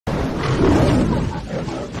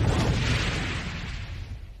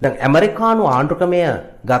දැන් ඇමරිකානු ආණ්ඩුක්‍රමය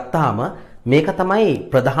ගත්තාම මේක තමයි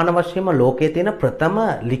ප්‍රධාන වශයෙන්ම ලෝකයේ තියෙන ප්‍රථම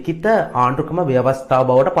ලිඛිත ආණ්ඩුක්‍රම ව්‍යවස්ථාව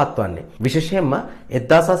බවට පත්වන්නේ. විශේෂයෙන්ම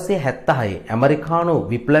 1776 ඇමරිකානු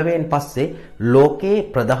විප්ලවයෙන් පස්සේ ලෝකයේ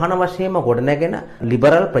ප්‍රධාන වශයෙන්ම ගොඩනැගෙන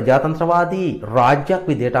ලිබරල් ප්‍රජාතන්ත්‍රවාදී රාජ්‍යයක්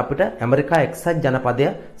විදිහට අපිට ඇමරිකා එක්සත් ජනපදය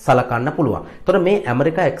සලකන්න පුළුවන්. එතකොට මේ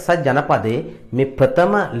ඇමරිකා එක්සත් ජනපදයේ මේ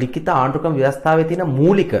ප්‍රථම ලිඛිත ආණ්ඩුක්‍රම ව්‍යවස්ථාවේ තියෙන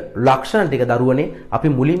මූලික ලක්ෂණ ටික දරුවනේ අපි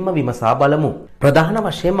මුලින්ම විමසා බලමු. ප්‍රධාන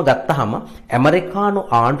වශයෙන්ම ගත්තහම ඇමරිකානු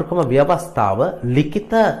ආණ්ඩුක්‍රම ව්‍යවස්ථාව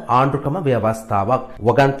ලිඛිත ආණ්ඩුක්‍රම ව්‍යවස්ථාවක්.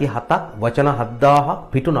 වගන්ති 7ක් වචන 7000ක්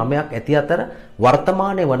පිටු 9ක් ඇති අතර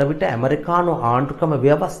වර්තමානයේ වන විට ඇමරිකානු ආණ්ඩුක්‍රම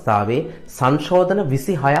ව්‍යවස්ථාවේ සංශෝධන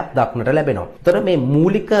 26ක් දක්නට ලැබෙනවා. ඒතර මේ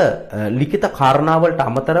මූලික ලිඛිත කාරණාවලට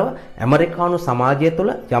අමතරව ඇමරිකානු සමාජය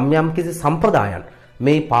තුළ යම් කිසි සම්ප්‍රදායන්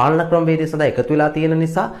මේ පාලන ක්‍රමවේදය සඳහා එකතු වෙලා තියෙන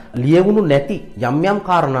නිසා ලියවුණු නැති යම්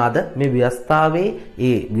කාරණාද මේ ව්‍යවස්ථාවේ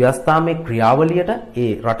ඒ ව්‍යවස්ථාමේ ක්‍රියාවලියට ඒ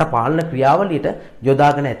රට පාලන ක්‍රියාවලියට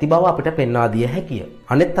යොදාගෙන ඇති බව අපිට පෙන්වා දිය හැකිය.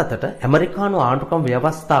 අනෙත් අතට ඇමරිකානු ආණ්ඩුක්‍රම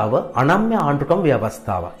ව්‍යවස්ථාව අනම්‍ය ආණ්ඩුක්‍රම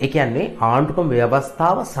ව්‍යවස්ථාවක්. ඒ කියන්නේ ආණ්ඩුක්‍රම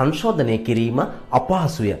ව්‍යවස්ථාව සංශෝධනය කිරීම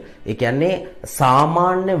අපහසුය. ඒ කියන්නේ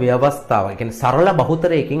සාමාන්‍ය ව්‍යවස්ථාව, ඒ කියන්නේ සරල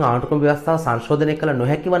බහුතරයකින් ආණ්ඩුක්‍රම ව්‍යවස්ථාව සංශෝධනය කළ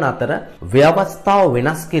නොහැකි වන අතර ව්‍යවස්ථාව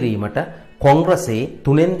වෙනස් කිරීමට කොංග්‍රසයේ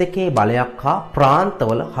 3/2 බලයක් හා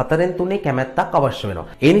ප්‍රාන්තවල 4/3 කැමැත්තක් අවශ්‍ය වෙනවා.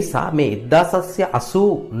 ඒ නිසා මේ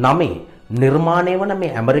 1789 නිර්මාණය වන මේ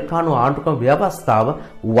ඇමරිකානු ආණ්ඩුක්‍රම ව්‍යවස්ථාව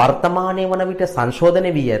වර්තමානයේ වන විට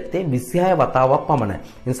සංශෝධනය වී ඇත්තේ 26 වතාවක් පමණයි.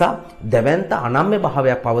 ඒ නිසා දැවැන්ත අනම්‍ය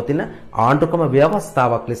භාවයක් පවතින ආණ්ඩුක්‍රම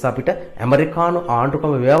ව්‍යවස්ථාවක් ලෙස අපිට ඇමරිකානු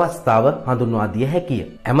ආණ්ඩුක්‍රම ව්‍යවස්ථාව හඳුන්වා දිය හැකිය.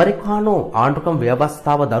 ඇමරිකානු ආණ්ඩුක්‍රම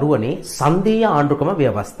ව්‍යවස්ථාව දරුවනේ සංධීය ආණ්ඩුක්‍රම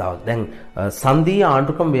ව්‍යවස්ථාවක්. දැන් සංධීය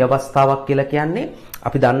ආණ්ඩුක්‍රම ව්‍යවස්ථාවක් කියලා කියන්නේ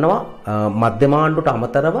අපි දන්නවා මධ්‍යම ආණ්ඩුවට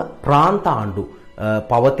අමතරව ප්‍රාන්ත ආණ්ඩු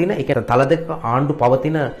පවතින, ඒ කියන්නේ තල දෙක ආණ්ඩු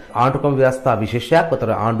පවතින ආණ්ඩුක්‍රම ව්‍යවස්ථා විශේෂයක්. උතර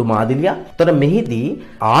ආණ්ඩු මාදිලිය. උතර මෙහිදී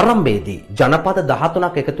ආරම්භයේදී ජනපද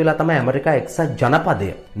 13ක් එකතු වෙලා තමයි ඇමරිකා එක්සත් ජනපදය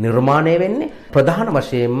නිර්මාණය වෙන්නේ. ප්‍රධාන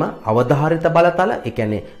වශයෙන්ම අවධාරිත බලතල, ඒ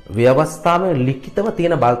කියන්නේ ව්‍යවස්ථාවේ ලිඛිතව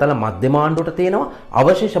තියෙන බලතල මධ්‍යම ආණ්ඩුවට තියෙනවා,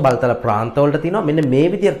 අවශේෂ බලතල ප්‍රාන්තවලට තියෙනවා. මෙන්න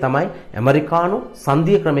මේ විදිහට තමයි ඇමරිකානු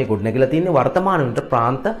සංධීය ක්‍රමයේ ගොඩනැගිලා තියෙන්නේ. වර්තමාන විට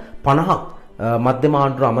ප්‍රාන්ත 50ක් මධ්‍යම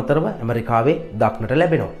ආණ්ඩුව අමතරව ඇමරිකාවේ දක්නට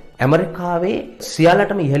ලැබෙනවා. ඇමරිකාවේ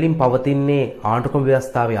සියල්ලටම ඉහළින් පවතින්නේ ආණ්ඩුක්‍රම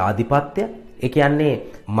ව්‍යවස්ථාවේ ආධිපත්‍ය. ඒ කියන්නේ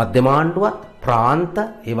මධ්‍යම ආණ්ඩුවත් ප්‍රාන්ත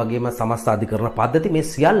ඒ වගේම සමස්ත අධිකරණ පද්ධති මේ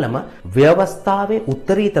සියල්ලම ව්‍යවස්ථාවේ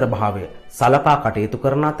උත්තරීතර භාවය සලකා කටයුතු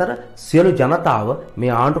කරන අතර සියලු ජනතාව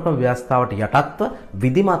මේ ආණ්ඩුක්‍රම ව්‍යවස්ථාවට යටත්ව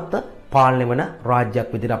විධිමත්ව පාලනය වන රාජ්‍යයක්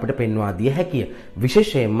විදිහට අපිට පෙන්වා දිය හැකිය.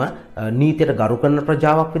 විශේෂයෙන්ම නීතියට ගරු කරන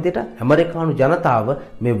ප්‍රජාවක් විදිහට ඇමරිකානු ජනතාව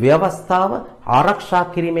මේ ව්‍යවස්ථාව ආරක්ෂා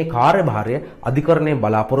කිරීමේ කාර්යභාරය අධිකරණයෙන්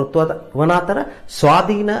බලාපොරොත්තු වන අතර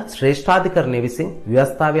ස්වාධීන ශ්‍රේෂ්ඨාධිකරණය විසින්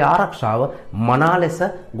ව්‍යවස්ථාවේ ආරක්ෂාව මනා ලෙස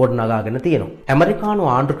ගොඩනගාගෙන තියෙනවා. ඇමරිකානු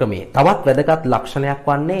ආණ්ඩුක්‍රමයේ තවත් වැදගත් ලක්ෂණයක්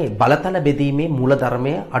වන්නේ බලතල බෙදීමේ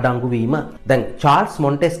මූලධර්මය අඩංගු වීම. දැන් චාල්ස්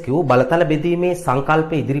මොන්ටෙස්කියු බලතල බෙදීමේ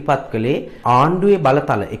සංකල්පය ඉදිරිපත් කළේ ආණ්ඩුවේ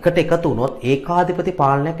බලතල එකට එකතු වුණොත් ඒකාධිපති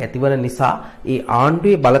පාලනයක් ඇතිවන නිසා ඒ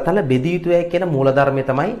ආණ්ඩුවේ බලතල බෙදිය යුතුයි කියන මූලධර්මය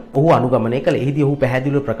තමයි ඔහු අනුගමනය කළේ. එහිදී ඔහු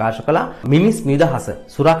පැහැදිලිව ප්‍රකාශ කළා මිනිස් නිදහස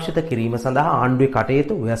සුරක්ෂිත කිරීම සඳහා ආණ්ඩුවේ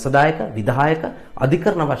කටයුතු ව්‍යවස්ථාදායක විධායක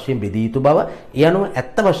අධිකරණ වශයෙන් බෙදිය යුතු බව. ඒ අනුව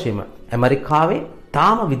ඇත්ත වශයෙන්ම ඇමරිකාවේ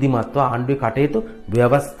තාම විධිමත්ව ආණ්ඩුවේ කටයුතු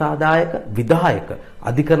ව්‍යවස්ථාදායක විධායක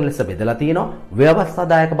අධිකරණ ලෙස බෙදලා තියෙනවා.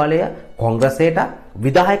 ව්‍යවස්ථාදායක බලය කොංග්‍රසයට,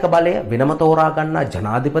 විධායක බලය වෙනම තෝරා ගන්නා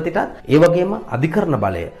ජනාධිපතිටත්, ඒ වගේම අධිකරණ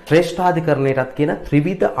බලය ශ්‍රේෂ්ඨාධිකරණයටත් කියන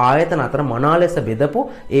ත්‍රිවිධ ආයතන අතර මනා ලෙස බෙදපු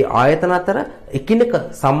ඒ ආයතන අතර එකිනෙක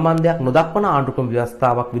සම්බන්ධයක් නොදක්වන ආණ්ඩුක්‍රම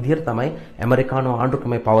ව්‍යවස්ථාවක් විදිහට තමයි ඇමරිකානු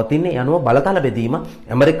ආණ්ඩුක්‍රමය පවතින්නේ. යනුව බලතල බෙදීම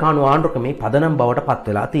ඇමරිකානු ආණ්ඩුක්‍රමේ පදනම් බවට පත්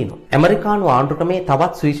වෙලා තියෙනවා. ඇමරිකානු ආණ්ඩුක්‍රමේ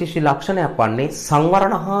තවත් සුවිශේෂී ලක්ෂණයක් වන්නේ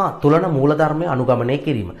සංවරණ හා තුලන මූලධර්මය අනුගමනය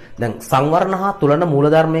කිරීම. දැන් සංවරණ හා තුලන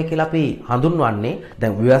මූලධර්මය කියලා අපි හඳුන්වන්නේ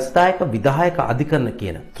දැන් ව්‍යවස්ථායක විධායක අධිකරණ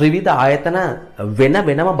කියන ත්‍රිවිධ ආයතන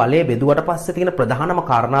වෙනම බලය බෙදුවට පස්සේ තියෙන ප්‍රධානම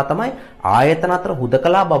කාරණා තමයි ආයතන අතර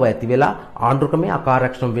හුදකලා බව ඇති වෙලා ආණ්ඩුක්‍රමයේ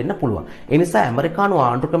අකාර්යක්ෂම වෙන්න පුළුවන්. ඒ නිසා ඇමරිකානු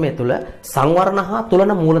ආණ්ඩුක්‍රමය තුළ සංවරණ හා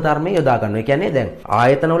තුලන මූලධර්මය යොදා ගන්නවා. ඒ කියන්නේ දැන්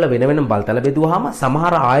ආයතනවල වෙනම බලතල බෙදුවාම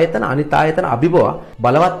සමහර ආයතන අනිත් ආයතන අභිබව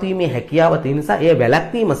බලවත් වීමේ හැකියාව තියෙන නිසා ඒ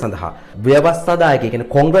වැළැක්වීම සඳහා ව්‍යවස්ථාදායක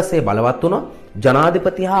කියන්නේ කොංග්‍රසයේ බලවත් වුණොත්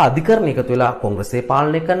ජනාධිපති හා අධිකරණ එකතු වෙලා කොංග්‍රසය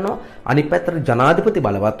පාලනය කරනවා. අනිත් පැත්තට ජනාධිපති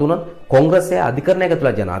බලවත් වුණොත් කොංග්‍රසය අධිකරණ එකතු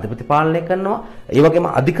වෙලා ජනාධිපති පාලනය කරනවා. ඒ වගේම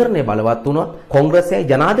අධිකරණය බලවත් වුණොත් කොංග්‍රසයයි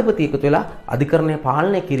ජනාධිපති එකතු වෙලා අධිකරණය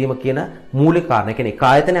පාලනය කිරීම කියන මූලික කාරණා. කියන්නේ එක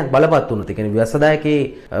ආයතනයක් බලවත් වුණොත්, ඒ කියන්නේ ව්‍යවස්ථාදායකේ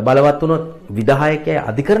බලවත් වුණොත් විධායකයා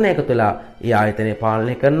අධිකරණය එකතු වෙලා ඒ ආයතනය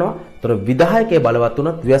පාලනය කරනවා. ඒතර විධායකයේ බලවත්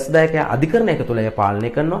වුණොත් ව්‍යවස්ථාදායකයා අධිකරණය එකතු වෙලා පාලනය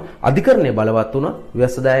කරනවා. අධිකරණය බලවත් වුණොත්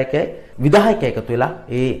ව්‍යවස්ථාදායකයා විධායකයා එකතු වෙලා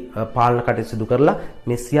ඒ පාලන කටයුතු සිදු කරලා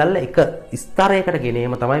මේ සියල්ල එක ස්තරයකට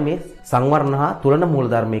ගෙනීම තමයි මේ සංවර්ණ හා තුලන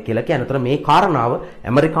මූලධර්මය කියලා කියන්නේ. ඒතර මේ කාරණාව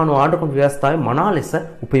ඇමරිකානු ආණ්ඩුක්‍රම ව්‍යවස්ථාවේ මනා ලෙස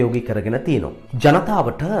උපයෝගී කරගෙන තියෙනවා.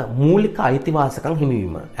 ජනතාවට මූලික අයිතිවාසිකම්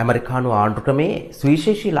හිමිවීම ඇමරිකානු ආණ්ඩුක්‍රමයේ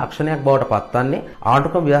සුවිශේෂී ලක්ෂණයක් බවට පත්වන්නේ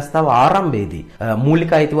ආණ්ඩුක්‍රම ව්‍යවස්ථාව ආරම්භයේදී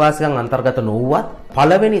මූලික අයිතිවාසිකම් අන්තර්ගත නොවුවත්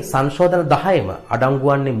පළවෙනි සංශෝධන 10ම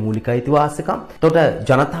අඩංගු වන්නේ මූලික අයිතිවාසිකම්. එතකොට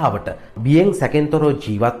ජනතාවට බියෙන් සැකෙන්තොරව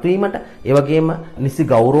ජීවත් වීමට, ඒ වගේම නිසි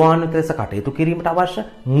ගෞරවාන්විත ලෙස කටයුතු කිරීමට අවශ්‍ය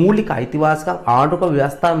මූලික අයිතිවාසිකම් ආණ්ඩුක්‍රම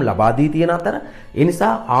ව්‍යවස්ථාවෙන් ලබා දී තියෙන අතර ඒ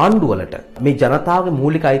නිසා ආණ්ඩුවලට මේ ජනතාවගේ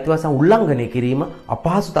මූලික අයිතිවාසිකම් උල්ලංඝනය කිරීම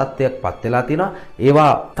අපහසු තත්ත්වයක් පත් වෙලා තියෙනවා.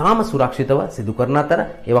 ඒවා තාම සුරක්ෂිතව සිදු කරන අතර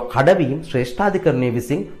ඒවා කඩවීම ශ්‍රේෂ්ඨාධිකරණය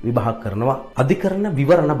විසින් විභාග කරනවා. අධිකරණ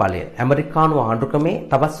විවරණ බලය ඇමරිකානු ආණ්ඩුක්‍රමේ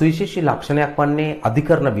තවත් සුවිශේෂී ලක්ෂණයක් වන්නේ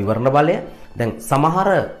අධිකරණ විවරණ බලය. දැන් සමහර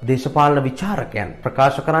දේශපාලන විචාරකයන්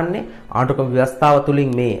ප්‍රකාශ කරන්නේ ආණ්ඩුක්‍රම ව්‍යවස්ථාව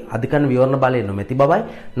තුළින් මේ අධිකරණ විවරණ බලය නොමැති බවයි.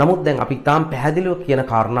 නමුත් දැන් අපි තාම පැහැදිලිව කියන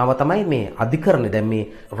කාරණාව තමයි මේ අධිකරණ දැන් මේ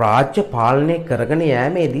රාජ්‍ය පාලනය කරගෙන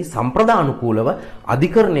යෑමේදී සම්ප්‍රදානුකූලව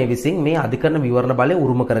අධිකරණය විසින් මේ අධිකරණ විවරණ බලය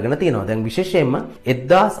උරුම කරගෙන තියෙනවා. දැන් විශේෂයෙන්ම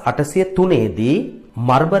 1803 දී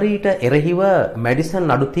මර්බරීට එරෙහිව මැඩිසන්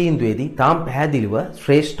නඩු තීන්දුවේදී තාම පැහැදිලිව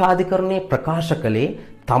ශ්‍රේෂ්ඨාධිකරණයේ ප්‍රකාශ කළේ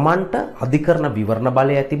තමන්ට අධිකරණ විවරණ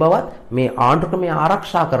බලය ඇති බවත් මේ ආණ්ඩුක්‍රමය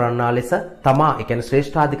ආරක්ෂා කරන්නා ලෙස තමා ඒ කියන්නේ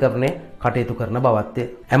ශ්‍රේෂ්ඨාධිකරණය කටයුතු කරන බවත්.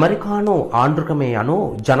 ඇමරිකානු ආණ්ඩුක්‍රමයේ අනුව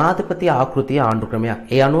ජනාධිපති ආකෘතිය ආණ්ඩුක්‍රමයක්.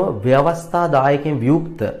 ඒ අනුව ව්‍යවස්ථාදායකෙන්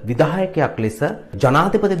වියුක්ත විධායකයක් ලෙස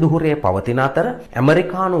ජනාධිපති දුහුරේ පවතින අතර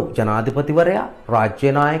ඇමරිකානු ජනාධිපතිවරයා,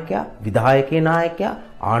 රාජ්‍ය නායකයා, විධායකේ නායකයා,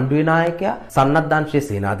 ආණ්ඩුවේ නායකයා, සන්නද්ධාංශයේ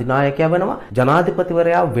සේනාධිනායකයා වෙනවා.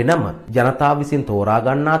 ජනාධිපතිවරයා වෙනම ජනතාව විසින් තෝරා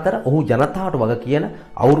ගන්න අතර ඔහු ජනතාවට වග කියන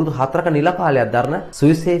අවුරුදු 4ක නිල කාලයක් දරන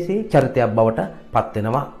සුවිශේෂී චරිතයක් බවට පත්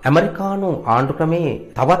වෙනවා. ඇමරිකානු ආණ්ඩුක්‍රමේ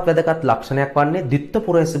තවත් වැදගත් ලක්ෂණයක් වන්නේ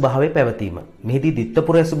ද්විත්වපුරේසු භාවයේ පැවතීම. මෙහිදී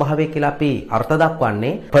ද්විත්වපුරේසු භාවය කියලා අපි අර්ථ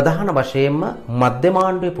දක්වන්නේ ප්‍රධාන වශයෙන්ම මධ්‍යම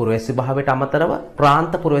ආණ්ඩුවේ පුරේසු භාවයට අමතරව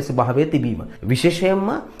ප්‍රාන්ත පුරේසු භාවයේ තිබීම. විශේෂයෙන්ම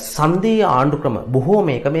සංධීය ආණ්ඩුක්‍රම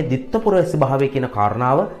බොහෝමයක මේ ද්විත්වපුරේසු භාවය කියන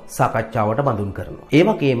කාරණාව සාකච්ඡාවට බඳුන් කරනවා. ඒ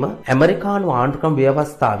වගේම ඇමරිකානු ආණ්ඩුක්‍රම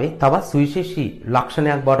ව්‍යවස්ථාවේ තවත් සුවිශේෂී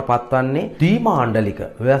ලක්ෂණයක් බවට පත්වන්නේ ද්විමාණ්ඩලික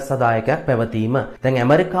ව්‍යවස්ථාදායකයක් පැවතීම. දැන්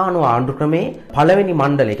ඇමරිකානු ආණ්ඩුක්‍රමේ පළවෙනි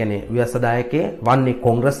මණ්ඩලය කියන්නේ ව්‍යවස්ථාදායකයේ වන්නේ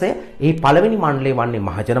කොංග්‍රසය. ඒ පළවෙනි මණ්ඩලය වන්නේ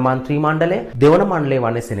මහජන මන්ත්‍රී මණ්ඩලය. දෙවන මණ්ඩලය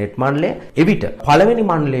වන්නේ සෙනෙට් මණ්ඩලය. එවිට පළවෙනි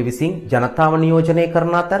මණ්ඩලය විසින් ජනතාව නියෝජනය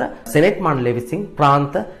කරන අතර සෙනෙට් මණ්ඩලය විසින්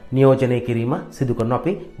ප්‍රාන්ත නියෝජනය කිරීම සිදු කරනවා.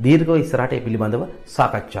 අපි දීර්ඝව ඉස්සරහට ඒ පිළිබඳව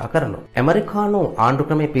සාකච්ඡා කරනවා. ඇමරිකානු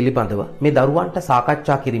ආණ්ඩුක්‍රමය පිළිබඳව මේ දරුවන්ට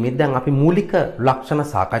සාකච්ඡා කිරීමෙන් දැන් අපි මූලික ලක්ෂණ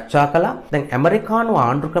සාකච්ඡා කළා. දැන් ඇමරිකානු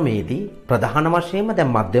ආණ්ඩුක්‍රමයේදී ප්‍රධාන වශයෙන්ම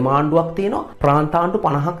දැන් මධ්‍යම ආණ්ඩුවක් තියෙනවා, ප්‍රාන්ත ආණ්ඩු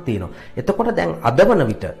 50ක් තියෙනවා. එතකොට දැන් අද වන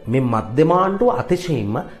විට මේ මධ්‍යම ආණ්ඩුව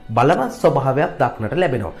අතිශයින්ම බලවත් ස්වභාවයක් දක්නට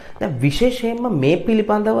ලැබෙනවා. දැන් විශේෂයෙන්ම මේ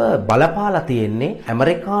පිළිබඳව බලපාලා තියෙන්නේ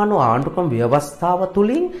ඇමරිකානු ආණ්ඩුක්‍රම ව්‍යවස්ථාව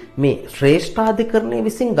තුළින් මේ ශ්‍රේෂ්ඨාධිකරණය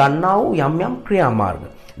විසින් ගන්නා වූ යම් යම් ක්‍රියාමාර්ග.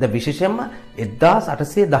 දැන් විශේෂයෙන්ම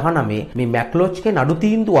 1819 මේ මැක්ලොච්ගේ නඩු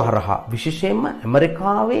තීන්දුව හරහා විශේෂයෙන්ම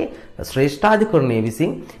ඇමරිකාවේ ශ්‍රේෂ්ඨාධිකරණය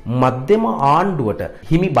විසින් මධ්‍යම ආණ්ඩුවට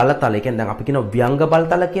හිමි බලතල, ඒ කියන්නේ දැන් අපි කියනවා ව්‍යංග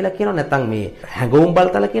බලතල කියලා කියනවා, නැත්නම් මේ හැඟවුම්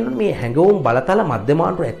බලතල කියනවා. මේ හැඟවුම් බලතල මධ්‍යම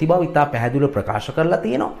ආණ්ඩුව ඇති බව ඉතා පැහැදිලිව ප්‍රකාශ කරලා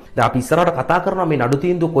තියෙනවා. දැන් අපි ඉස්සරහට කතා කරනවා මේ නඩු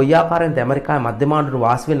තීන්දුව කොයි ආකාරයෙන්ද ඇමරිකාවේ මධ්‍යම ආණ්ඩුවට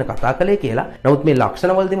වාසි වෙන්න කතා කළේ කියලා. නමුත් මේ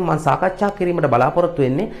ලක්ෂණවලදී මම සාකච්ඡා කිරීමට බලාපොරොත්තු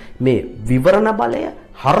වෙන්නේ මේ විවරණ බලය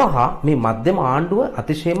හරහා මේ මධ්‍යම ආණ්ඩුව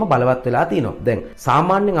අතිශයම බලවත් වෙලා තියෙනවා. දැන්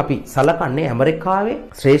සාමාන්‍යයෙන් අපි සලකන්නේ ඇමරිකාවේ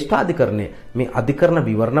ශ්‍රේෂ්ඨාධිකරණය මේ අධිකරණ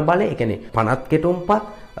විවරණ බලය, ඒ කියන්නේ පනත් කෙටුම්පත්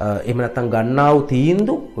එහෙම නැත්නම් ගන්නා වූ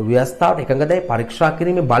තීන්දුව ව්‍යවස්ථාවට එකඟදයි පරීක්ෂා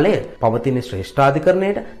කිරීමේ බලය පවතින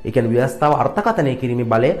ශ්‍රේෂ්ඨාධිකරණයට, ඒ කියන්නේ ව්‍යවස්ථාව අර්ථකථනය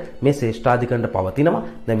කිරීමේ බලය මේ ශ්‍රේෂ්ඨාධිකරණයට පවතිනවා.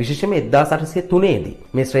 දැන් විශේෂයෙන්ම 1803 දී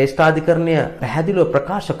මේ ශ්‍රේෂ්ඨාධිකරණය පැහැදිලිව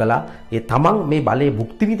ප්‍රකාශ කළා ඒ තමන් මේ බලයේ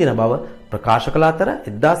භුක්ති විඳින බව ප්‍රකාශ කළ අතර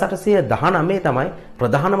 1819 තමයි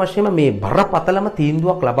ප්‍රධාන වශයෙන්ම මේ බරපතලම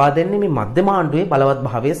තීන්දුවක් ලබා දෙන්නේ මේ මධ්‍යම ආණ්ඩුවේ බලවත්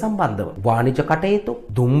භාවය සම්බන්ධව. වාණිජ කටයුතු,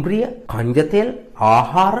 දුම්රිය, කංජ තෙල්,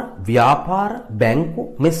 ආහාර, ව්‍යාපාර, බැංකු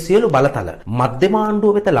මේ සියලු බලතල මධ්‍යම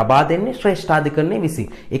ආණ්ඩුව වෙත ලබා දෙන්නේ ශ්‍රේෂ්ඨාධිකරණය විසින්.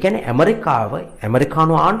 ඒ කියන්නේ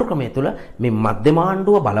ඇමරිකානු ආණ්ඩුක්‍රමය තුළ මේ මධ්‍යම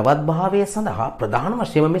ආණ්ඩුව බලවත්භාවය සඳහා ප්‍රධාන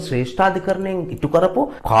වශයෙන්ම මේ ශ්‍රේෂ්ඨාධිකරණයෙන් ඉටු කරපු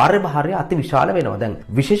කාර්යභාරය අති විශාල වෙනවා. දැන්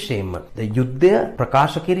විශේෂයෙන්ම යුද්ධය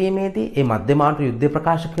ප්‍රකාශ කිරීමේදී මේ මධ්‍යම ආණ්ඩුව යුද්ධය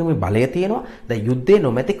ප්‍රකාශ කිරීමේ බලය තියෙනවා. දැන් යුද්ධේ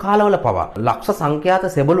නොමැති කාලවල පවා ලක්ෂ සංඛ්‍යාත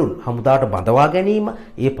සෙබළුන් හමුදාවට බඳවා ගැනීම,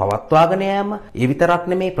 ඒ පවත්වාගෙන යාම, ඒ විතරක්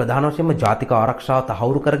නෙමේ ප්‍රධාන වශයෙන්ම ජාතික ආරක්ෂාව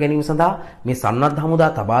තහවුරු කර ගැනීම සඳහා මේ සන්නද්ධ හමුදා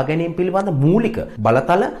තබා ගැනීම පිළිබඳ මූලික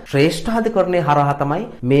බලතල ශ්‍රේෂ්ඨාධිකරණයේ හරහා තමයි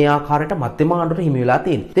මේ ආකාරයට මධ්‍යම ආණ්ඩුවට හිමි වෙලා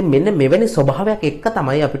තියෙන්නේ. ඉතින් මෙන්න මෙවැනි ස්වභාවයක් එක්ක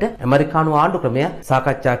තමයි අපිට ඇමරිකානු ආණ්ඩු ක්‍රමය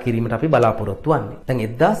සාකච්ඡා කිරීමට අපි බලාපොරොත්තු වෙන්නේ. දැන්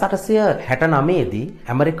 1869 දී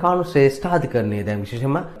ඇමරිකානු ශ්‍රේෂ්ඨාධිකරණය දැන්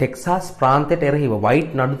විශේෂයෙන්ම ටෙක්සාස් ප්‍රාන්තයට එරෙහිව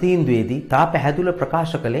වයිට් නඩු තීන්දුවේදී තා පැහැදිලිව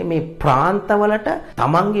ප්‍රකාශ කළේ මේ ප්‍රාන්තවලට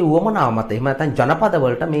තමන්ගේ උවමනාව මත එහෙම නැත්නම්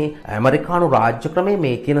ජනපදවලට මේ ඇමරිකානු රාජ්‍ය ක්‍රමය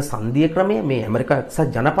මේ කියන සංධීය ක්‍රමය මේ ඇමරිකා එක්සත්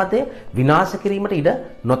ජනපදයේ විනාශ කිරීමට ඉඩ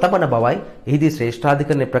නොතබන බවයි එහිදී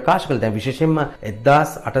ශ්‍රේෂ්ඨාධිකරණය ප්‍රකාශ කළේ. දැන් විශේෂයෙන්ම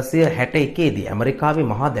 1861 දී ඇමරිකාවේ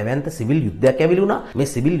මහා දැවැන්ත සිවිල් යුද්ධයක් ඇවිලි වුණා.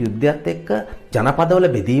 මේ සිවිල් යුද්ධයත් එක්ක ජනපදවල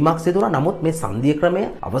බෙදීමක් සිදු වුණා. නමුත් මේ සංධීය ක්‍රමය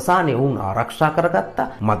අවසානයේ වුන් ආරක්ෂා කරගත්තා.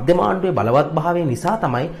 මධ්‍යම ආණ්ඩුවේ බලවත්භාවය නිසා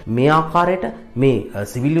තමයි මේ ආකාරයට මේ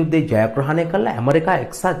සිවිල් යුද්ධේ ජයග්‍රහණය කළා ඇමරිකා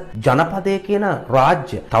එක්සත් ජනපදයේ කියන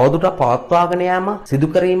රාජ්‍ය තවදුරටත් පවත්වාගෙන යාම සිදු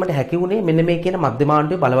කිරීමට හැකි වුණේ මෙන්න මේ කියන මධ්‍යම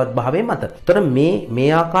ආණ්ඩුවේ බලවත්භාවය මත. ඒතර මේ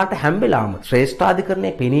ආකාරයට හැම වෙලාවම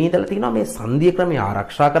ශ්‍රේෂ්ඨාධිකරණයේ පෙනී ඉඳලා තියෙනවා මේ සංධීය ක්‍රමය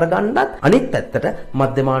ආරක්ෂා කරගන්නත් අනිත් පැත්තට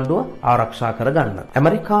මධ්‍යම ආණ්ඩුව ආරක්ෂා කරගන්නත්.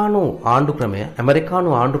 ඇමරිකානු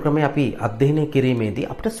ආණ්ඩු ක්‍රමය අපි අධ්‍යයනය කිරීමේදී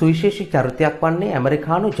අපිට සුවිශේෂී චරිතයක් වන්නේ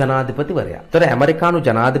ඇමරිකානු ජනාධිපතිවරයා. ඒතර ඇමරිකානු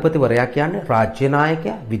ජනාධිපතිවරයා කියන්නේ රාජ්‍ය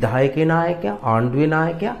නායකයා, විධායකේ නායකයා, ආණ්ඩුවේ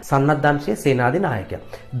නායකයා, සන්නද්ධ අංශයේ සේනාධි නායකයා.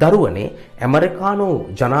 දරුවනේ ඇමරිකානු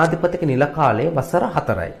ජනාධිපතික නිල කාලය වසර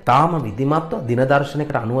 4යි. තාම විධිමත්ව දින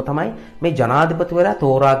දර්ශනයකට අනුව තමයි මේ ජනාධිපතිවරයා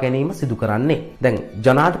තෝරා ගැනීම සිදු කරන්නේ. දැන්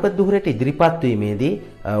ජනාධිපති ධුරයට ඉදිරිපත් වීමේදී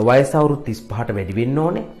වයස අවුරුදු 35ට වැඩි වෙන්න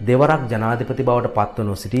ඕනේ. දෙවරක් ජනාධිපති බවට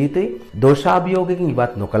පත්වනු සිටිය යුතුයි. දෝෂාභියෝගකින්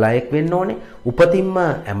ඉවත් නොකළ අයෙක් වෙන්න ඕනේ. උපතින්ම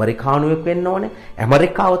ඇමරිකානුවෙක් වෙන්න ඕනේ.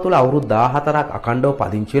 ඇමරිකාව තුළ අවුරුදු 14ක් අඛණ්ඩව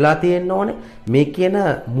පදිංචි වෙලා තියෙන්න ඕනේ. මේ කියන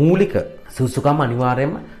මූලික සුසුකම්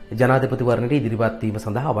අනිවාර්යයෙන්ම ජනාධිපතිවරණයට ඉදිරිපත් වීම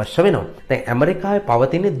සඳහා අවශ්‍ය වෙනවා. දැන් ඇමරිකාවේ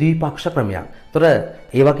පවතින ද්විපක්ෂ ක්‍රමයක්. ඒතර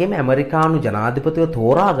ඒ වගේම ඇමරිකානු ජනාධිපතිව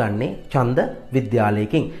තෝරාගන්නේ ඡන්ද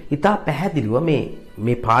විද්‍යාලයකින්. ඉතා පැහැදිලිව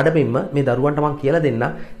මේ පාඩමෙන්ම මේ දරුවන්ට මම කියලා දෙන්න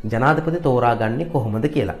ජනාධිපති තෝරාගන්නේ කොහොමද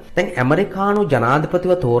කියලා. දැන් ඇමරිකානු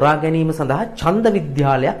ජනාධිපතිව තෝරා ගැනීම සඳහා ඡන්ද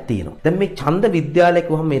විද්‍යාලයක් තියෙනවා. දැන් මේ ඡන්ද විද්‍යාලය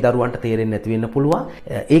කිව්වම මේ දරුවන්ට තේරෙන්නේ නැති වෙන්න පුළුවන්.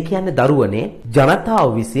 ඒ කියන්නේ දරුවනේ ජනතාව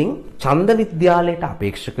විසින් ඡන්ද විද්‍යාලයට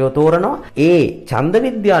අපේක්ෂකව තෝරනවා. ඒ ඡන්ද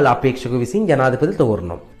විද්‍යාල අපේක්ෂක විසින් ජනාධිපති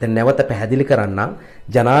තෝරනවා. දැන් නැවත පැහැදිලි කරන්නම්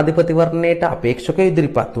ජනාධිපතිවරණයට අපේක්ෂකව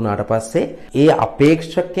ඉදිරිපත් වුණාට පස්සේ ඒ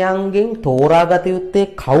අපේක්ෂකයන්ගෙන් තෝරාගත යුත්තේ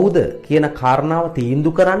කවුද කියන කාරණාව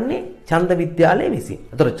තීන්දුව කරන්නේ ඡන්ද විද්‍යාලය විසින්.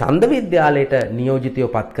 ඒතර ඡන්ද විද්‍යාලයට නියෝජිතයව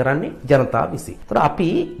පත් කරන්නේ ජනතාව විසින්. ඒතර අපි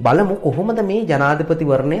බලමු කොහොමද මේ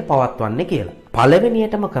ජනාධිපතිවරණය පවත්වන්නේ කියලා.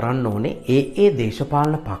 පළවෙනියටම කරන්න ඕනේ ඒ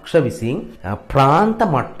දේශපාලන පක්ෂ විසින් ප්‍රාන්ත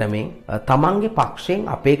මට්ටමින් තමන්ගේ පක්ෂයෙන්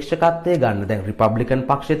අපේක්ෂකත්වය ගන්න. දැන් රිපබ්ලිකන්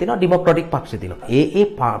පක්ෂය තියෙනවා, ඩෙමොක්‍රැටික් පක්ෂය තියෙනවා. ඒ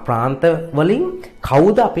ප්‍රාන්ත වලින්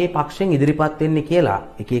කවුද අපේ පක්ෂයෙන් ඉදිරිපත් වෙන්නේ කියලා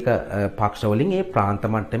එක පක්ෂ වලින් ඒ ප්‍රාන්ත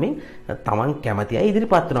මට්ටමින් තමන් කැමති අය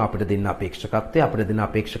ඉදිරිපත් වෙනවා. අපිට දෙන්න අපේක්ෂකත්වය, අපිට දෙන්න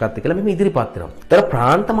අපේක්ෂකත්වය කියලා මෙහෙම ඉදිරිපත් වෙනවා. ඒතර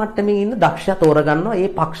ප්‍රාන්ත මට්ටමින් ඉන්න දක්ෂයා තෝරගන්නවා ඒ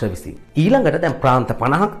පක්ෂ විසින්. ඊළඟට දැන් ප්‍රාන්ත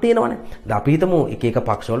 50ක් තියෙනවනේ. දැන් අපි හිතමු එක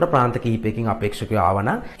පක්ෂ වලට ප්‍රාන්ත කිහිපයකින් අපේක්ෂකයෝ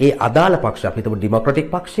ආවනම් ඒ අදාළ පක්ෂ අපි හිතමු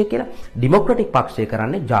ඩෙමොක්‍රැටික් පක්ෂය කියලා. ඩෙමොක්‍රැටික් පක්ෂය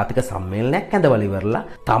කරන්නේ ජාතික සම්මේලනයක් ඇඳවල ඉවරලා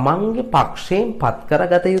තමන්ගේ පක්ෂයෙන් පත්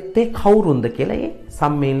කරගත යුත්තේ කවුරුන්ද කියලා ඒ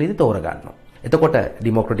සම්මේලනයේදී තෝරගන්නවා. එතකොට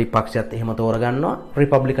ඩෙමොක්‍රැටික් පක්ෂයත් එහෙම තෝරගන්නවා,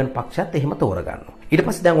 රිපබ්ලිකන් පක්ෂයත් එහෙම තෝරගන්නවා. ඊට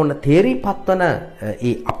පස්සේ දැන් ඔන්න තේරීපත්වන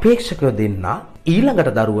ඒ අපේක්ෂකයෝ දෙන්න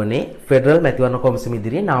ඊළඟට දරුවනේ ෆෙඩරල් මැතිවරණ කොමිසම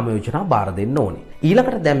ඉදිරියේ නාම යෝජනා බාර දෙන්න ඕනේ.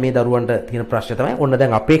 ඊළඟට දැන් මේ දරුවන්ට තියෙන ප්‍රශ්නේ තමයි ඔන්න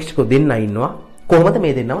දැන් අපේක්ෂකයෝ දෙන්න ඉන්නවා. කොහොමද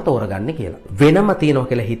මේ දෙන්නම තෝරගන්නේ කියලා. වෙනම තියෙනවා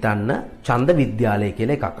කියලා හිතන්න ඡන්ද විද්‍යාලය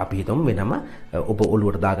කියලා එකක්. අපි හිතමු වෙනම ඔබ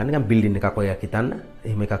ඔළුවට දාගන්න නිකන් බිල්ඩින් එකක් ඔය හිතන්න.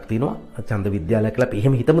 එහෙම එකක් තියෙනවා ඡන්ද විද්‍යාලය කියලා අපි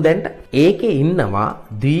එහෙම හිතමු දැන්ට. ඒකේ ඉන්නවා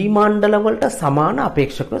ද්විමණ්ඩල වලට සමාන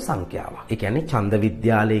අපේක්ෂක සංඛ්‍යාවක්. ඒ කියන්නේ ඡන්ද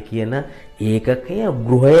විද්‍යාලය කියන ඒකකය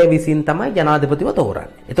ගෘහය විසින් තමයි ජනාධිපතිව තෝරන්නේ.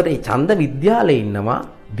 එතකොට මේ ඡන්ද විද්‍යාලයේ ඉන්නවා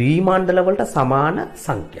ද්විමණ්ඩල වලට සමාන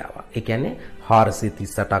සංඛ්‍යාවක්. ඒ කියන්නේ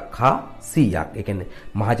 438ක් හා 100ක්. ඒ කියන්නේ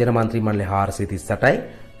මහජන මන්ත්‍රී මණ්ඩලය 438යි,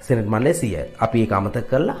 සෙනට් මණ්ඩලය 100යි. අපි ඒක අමතක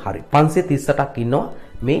කරලා හරි 538ක් ඉන්නවා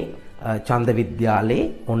මේ ඡන්ද විද්‍යාලයේ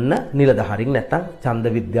ඔන්න නිලධාරීන් නැත්තම් ඡන්ද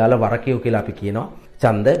විද්‍යාල වරකයෝ කියලා අපි කියනවා.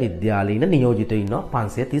 ඡන්ද විද්‍යාලයේ ඉන්න නියෝජිතයෝ ඉන්නවා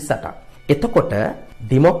 538ක්. එතකොට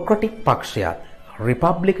ඩෙමොක්‍රැටික් පක්ෂයත්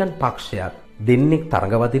රිපබ්ලිකන් පක්ෂයත් දෙන්නෙක්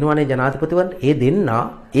තරඟ වදිනවනේ ජනාධිපතිවරණ. ඒ දෙන්නා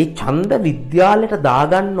ඒ ඡන්ද විද්‍යාලයට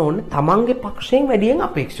දාගන්න ඕනේ තමන්ගේ පක්ෂයෙන් වැඩියෙන්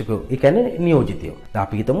අපේක්ෂකයෝ. ඒ කියන්නේ නියෝජිතයෝ. දැන්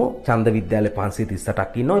අපි හිතමු ඡන්ද විද්‍යාලේ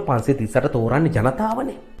 538ක් ඉන්නවා. ඒ 538 තෝරන්නේ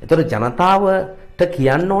ජනතාවනේ. ඒතකොට ජනතාවට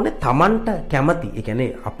කියන්න ඕනේ තමන්ට කැමති. ඒ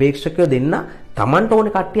කියන්නේ අපේක්ෂකයෝ දෙන්න තමන්ට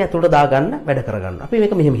ඕනේ කට්ටිය ඇතුළට දාගන්න වැඩ කරගන්න. අපි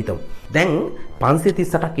මේක මෙහෙම හිතමු. දැන්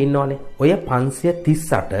 538ක් ඉන්නවනේ. ඔය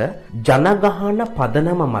 538 ජනගහන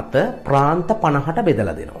පදනම මත ප්‍රාන්ත 50ට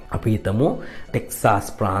බෙදලා දෙනවා. අපි හිතමු ටෙක්සාස්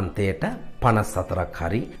ප්‍රාන්තයට 54ක්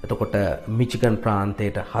හරි. එතකොට මිචිගන්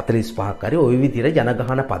ප්‍රාන්තයට 45ක් හරි. ওই විදිහට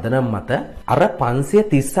ජනගහන පදනම මත අර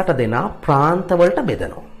 538 දෙනා ප්‍රාන්තවලට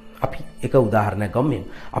බෙදනවා. අපි එක උදාහරණයක් ගමු.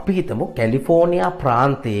 අපි හිතමු කැලිෆෝනියා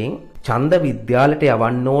ප්‍රාන්තයෙන් ඡන්ද විද්‍යාලයට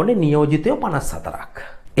යවන්න ඕනේ නියෝජිතයෝ 54ක්.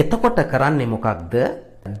 එතකොට කරන්නේ මොකක්ද?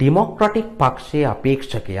 ඩෙමොක්‍රැටික් පක්ෂයේ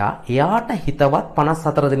අපේක්ෂකයා එයාට හිතවත්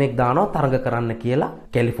 54 දෙනෙක් දානවා තරඟ කරන්න කියලා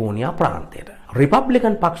කැලිෆෝනියා ප්‍රාන්තයට.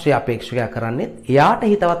 රිපබ්ලිකන් පක්ෂයේ අපේක්ෂකයා කරන්නේ එයාට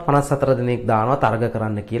හිතවත් 54 දෙනෙක් දානවා තරඟ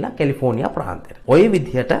කරන්න කියලා කැලිෆෝනියා ප්‍රාන්තයට. ওই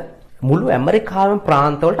විදිහට මුළු ඇමරිකාවෙන්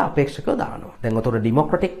ප්‍රාන්තවලට අපේක්ෂකයෝ දානවා. දැන් උතොර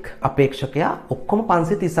ඩෙමොක්‍රැටික් අපේක්ෂකයා ඔක්කොම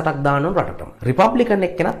 538ක් දානවා රටටම. රිපබ්ලිකන්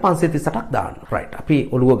එක්කෙනත් 538ක් දානවා. රයිට්. අපි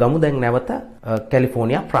ඔළුව ගමු දැන් නැවත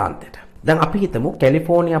කැලිෆෝනියා ප්‍රාන්තයට. දැන් අපි හිතමු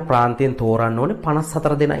කැලිෆෝනියා ප්‍රාන්තයෙන් තෝරන්න ඕනේ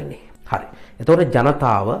 54 දෙනයිනේ. හරි. එතකොට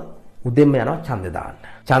ජනතාව උදෙන්ම යනවා ඡන්දේ දාන්න.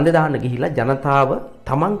 ඡන්දේ දාන්න ගිහිල්ලා ජනතාව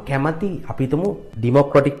තමන් කැමති අපි හිතමු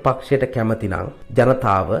ඩෙමොක්‍රැටික් පක්ෂයට කැමති නම්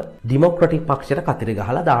ජනතාව ඩෙමොක්‍රැටික් පක්ෂයට කතිරේ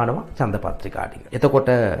ගහලා දානවා ඡන්ද පත්‍රිකා ටික. එතකොට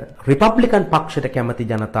රිපබ්ලිකන් පක්ෂයට කැමති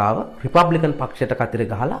ජනතාව රිපබ්ලිකන් පක්ෂයට කතිරේ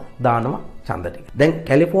ගහලා දානවා ඡන්ද ටික. දැන්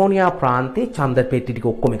කැලිෆෝනියා ප්‍රාන්තයේ ඡන්ද පෙට්ටි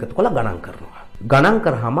ටික ඔක්කොම එකතු කරලා ගණන් කරනවා. ගණන්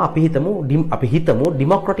කරාම අපි හිතමු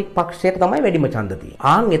ඩෙමොක්‍රැටික් පක්ෂයට තමයි වැඩිම ඡන්ද තියෙන්නේ.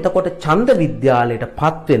 ආන් එතකොට ඡන්ද විද්‍යාලයට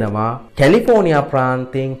පත් වෙනවා කැලිෆෝනියා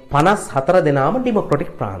ප්‍රාන්තයෙන් 54 දෙනාම ඩෙමොක්‍රැටික්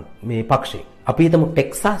මේ පක්ෂේ. අපි හිතමු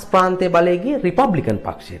ටෙක්සාස් ප්‍රාන්තයේ බලය ගියේ රිපබ්ලිකන්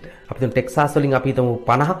පක්ෂයට. අපි හිතමු ටෙක්සාස් වලින් අපි හිතමු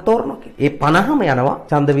 50ක් තෝරනවා කියලා. ඒ 50ම යනවා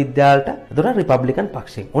ඡන්ද විද්‍යාලයට. එතකොට රිපබ්ලිකන්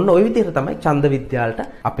පක්ෂයෙන්. ඔන්න ওই විදිහට තමයි ඡන්ද විද්‍යාලයට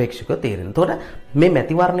අපේක්ෂකව තේරෙන්නේ. එතකොට මේ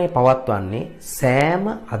මැතිවරණය පවත්වන්නේ සෑම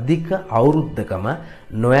අධික අවුරුද්දකම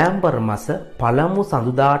නොවැම්බර් මාස පළමු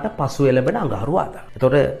සඳුදාට පසු එළඹෙන අඟහරුවාදා.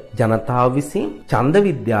 එතකොට ජනතාව විසින් ඡන්ද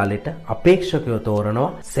විද්‍යාලයට අපේක්ෂකව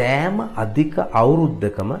තෝරනවා සෑම අධික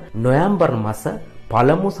අවුරුද්දකම නොවැම්බර් මාස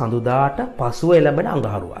පළමු සඳුදාට පසුව එළඹෙන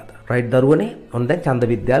අඟහරුවාදා. රයිට් දරුවනේ. ඔන්න දැන් ඡන්ද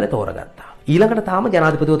විද්‍යාලය තෝරගත්තා. ඊළඟට තාම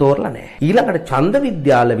ජනාධිපතිව තෝරලා නැහැ. ඊළඟට ඡන්ද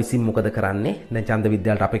විද්‍යාල විසින් මොකද කරන්නේ? දැන් ඡන්ද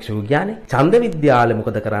විද්‍යාලට අපේක්ෂකව ගියානේ. ඡන්ද විද්‍යාල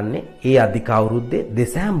මොකද කරන්නේ? ඒ අධික අවුරුද්දේ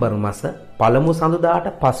දෙසැම්බර් මාස පළමු සඳුදාට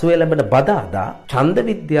පසු එළඹෙන බදාදා ඡන්ද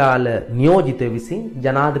විද්‍යාල නියෝජිතය විසින්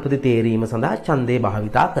ජනාධිපති තේරීම සඳහා ඡන්දේ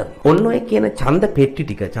භාවිතා කරනවා. ඔන්න ඔය කියන ඡන්ද පෙට්ටි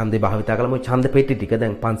ටික ඡන්දේ භාවිතා කළාම ඔය ඡන්ද පෙට්ටි ටික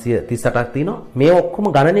දැන් 538ක් තියෙනවා. මේ ඔක්කොම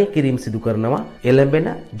ගණනය කිරීම සිදු කරනවා එළඹෙන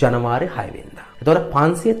ජනවාරි 6 වෙනිදා. එතකොට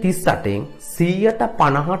 538න්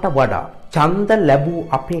 150ට වඩා ඡන්ද ලැබූ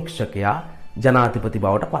අපේක්ෂකයා ජනාධිපති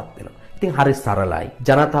බවට පත් වෙනවා. ඉතින් හරි සරලයි.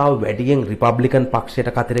 ජනතාව වැඩියෙන් රිපබ්ලිකන් පක්ෂයට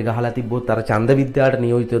කතරේ ගහලා තිබ්බොත් අර ඡන්ද විද්‍යාලයට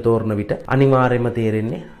නියෝජිතව තෝරන විට අනිවාර්යයෙන්ම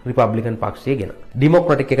තේරෙන්නේ රිපබ්ලිකන් පක්ෂයේ ගෙන.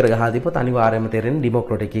 ඩෙමොක්‍රැටික් එකට ගහලා තිබ්බොත් අනිවාර්යයෙන්ම තේරෙන්නේ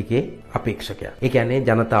ඩෙමොක්‍රැටික් එකේ අපේක්ෂකයා. ඒ කියන්නේ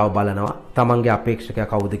ජනතාව බලනවා තමන්ගේ අපේක්ෂකයා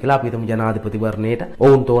කවුද කියලා. අපි හිතමු ජනාධිපතිවරණයට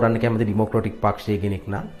ඔවුන් තෝරන්න කැමති ඩෙමොක්‍රැටික් පක්ෂයේ කෙනෙක්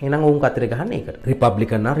නම් එහෙනම් ඔවුන් කතරේ ගහන්නේ ඒකට.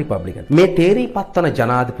 රිපබ්ලිකන් නම් රිපබ්ලිකන්. මේ තේරී පත්වන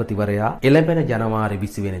ජනාධිපතිවරයා එළඹෙන ජනවාරි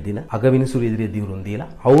 20 වෙනි දින අගවිනිසුරු ඉදිරියේ දිවුරුම් දීලා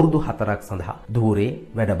අවුරුදු 4ක් සඳහා ධූරේ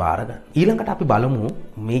වැඩ බාර ගන්න. ඊළඟට අපි බලමු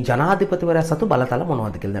මේ ජනාධිපතිවරයා සතු බලතල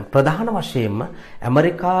මොනවද කියලා. දැන් ප්‍රධාන වශයෙන්ම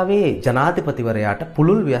ඇමරිකාවේ ජනාධිපතිවරයාට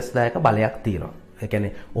පුළුල් ව්‍යවස්ථායක බලයක් තියෙනවා. ඒ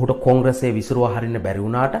කියන්නේ ඔහුට කොංග්‍රසයේ විසිරුවා හරින්න බැරි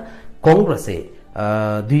වුණාට කොංග්‍රසයේ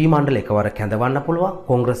ද්විමණ්ඩල එකවර කැඳවන්න පුළුවන්,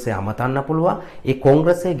 කොංග්‍රසය අමතන්න පුළුවන්. ඒ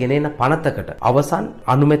කොංග්‍රසය ගෙනෙන පනතකට අවසන්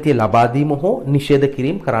අනුමැතිය ලබා දීම හෝ නිෂේධ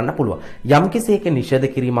කිරීම කරන්න පුළුවන්. යම්කිසි එකක නිෂේධ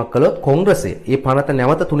කිරීමක් කළොත් කොංග්‍රසය ඒ පනත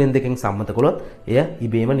නැවත 3-2කින් සම්මත කළොත් එය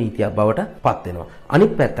ඉබේම නීතියක් බවට පත් වෙනවා.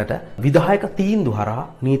 අනිත් පැත්තට විධායක තීන්දුව හරහා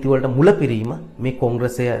නීතිවලට මුලපිරීම මේ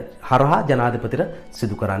කොංග්‍රසය හරහා ජනාධිපතිට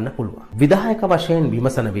සිදු කරන්න පුළුවන්. විධායක වශයෙන්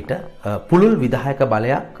විමසන විට පුළුල් විධායක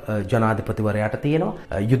බලයක් ජනාධිපතිවරයාට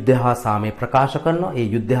තියෙනවා. යුද්ධ හා සාමය ප්‍රකාශ කරනවා. ඒ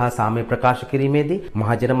යුද්ධ හා සාමය ප්‍රකාශ කිරීමේදී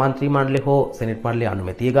මහජන මන්ත්‍රී මණ්ඩලය හෝ සෙනෙට් මණ්ඩලය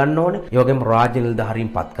අනුමැතිය ගන්න ඕනේ. ඒ වගේම රාජ්‍ය නිලධාරීන්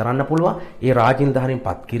පත් කරන්න පුළුවන්. ඒ රාජ්‍ය නිලධාරීන්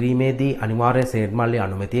පත් කිරීමේදී අනිවාර්යයෙන් සෙනෙට් මණ්ඩලය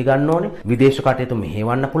අනුමැතිය ගන්න ඕනේ. විදේශ කටයුතු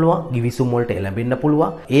මෙහෙවන්න පුළුවන්. ගිවිසුම් වලට එළඹෙන්න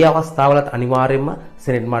පුළුවන්. ඒ අවස්ථාවලත් අනිවාර්යයෙන්ම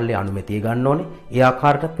සෙනෙට් මණ්ඩලය අනුමැතිය ගන්න ඕනේ. ඒ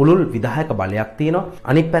ආකාරයට පුළුල් විධායක බලයක් තියෙනවා.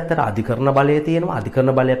 අනිත් පැත්තට අධිකරණ බලය තියෙනවා.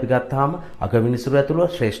 අධිකරණ බලය අපි ගත්තාම අගවිනිසුරු ඇතුළු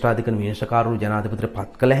ශ්‍රේෂ්ඨාධිකරණ විනිශ්චයකාරවරු ජනාධිපතිට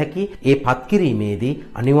පත් කළ හැකි. ඒ පත් කිරීමේදී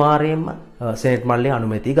අනිවාර්යයෙන්ම සෙනෙට් සෙනෙට් මණ්ඩලයේ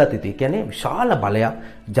අනුමැතිය ගත යුතුයි. කියන්නේ විශාල බලයක්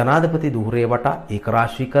ජනාධිපති ධූරයේ වටා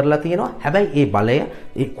ඒකරාශී කරලා තියෙනවා. හැබැයි ඒ බලය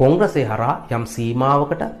ඒ කොංග්‍රසයේ හරහා යම්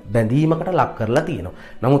සීමාවකට බැඳීමකට ලක් කරලා තියෙනවා.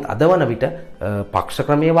 නමුත් අද වන විට පක්ෂ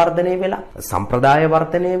ක්‍රමයේ වර්ධනය වෙලා, සම්ප්‍රදාය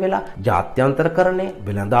වර්ධනය වෙලා, ජාත්‍යන්තරකරණය,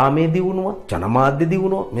 වෙළඳාමේ දියුණුව, ජනමාධ්‍ය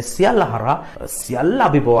දියුණුව මේ සියල්ල හරහා සියල්ල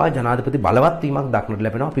අභිබවා ජනාධිපති බලවත් වීමක් දක්නට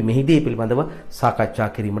ලැබෙනවා. අපි මෙහිදී පිළිබඳව සාකච්ඡා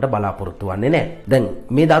කිරීමට බලාපොරොත්තු වෙන්නේ නැහැ. දැන්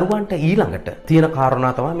මේ දරුවන්ට ඊළඟට තියෙන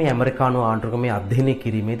කාරණා තමයි මේ ඇමරිකානු ආණ්ඩුක්‍රමයේ අධ්‍යයනය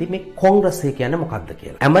කිරීමේදී මේ කොංග්‍රසය කියන්නේ මොකක්ද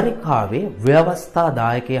කියලා. ඇමරිකාවේ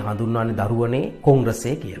ව්‍යවස්ථාදායකයේ හඳුන්වන්නේ දරුවනේ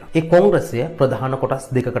කොංග්‍රසය කියලා. ඒ කොංග්‍රසය ප්‍රධාන කොටස්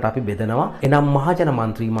දෙකකට අපි බෙදනවා. එනම් මහජන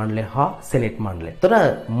මන්ත්‍රී මණ්ඩලය හා සෙනෙට් මණ්ඩලය.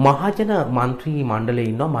 එතකොට මහජන මන්ත්‍රී මණ්ඩලයේ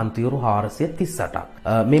ඉන්නවා මන්ත්‍රීවරු 438ක්.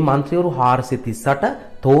 මේ මන්ත්‍රීවරු 438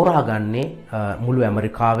 තෝරාගන්නේ මුළු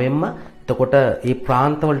ඇමරිකාවෙන්ම. එතකොට මේ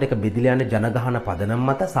ප්‍රාන්තවලට එක බෙදිලා යන ජනගහන පදනම්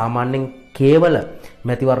මත සාමාන්‍යයෙන් කේවල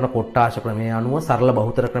මැතිවරණ කොට්ටාශ ක්‍රමයේ අනුව සරල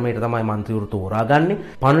බහුතර ක්‍රමයට තමයි මන්ත්‍රීවරු තෝරාගන්නේ.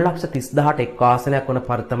 5,30,000ට එක් ආසනයක් වන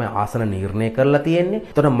පරිදි තමයි ආසන නිර්ණය කරලා තියෙන්නේ.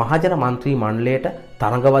 එතකොට මහජන මන්ත්‍රී මණ්ඩලයට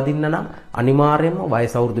තරඟ වදින්න නම් අනිවාර්යයෙන්ම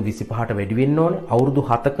වයස අවුරුදු 25ට වැඩි වෙන්න ඕනේ. අවුරුදු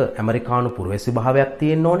 7ක ඇමරිකානු පුරවැසි භාවයක්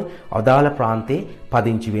තියෙන්න ඕනේ. අදාළ ප්‍රාන්තයේ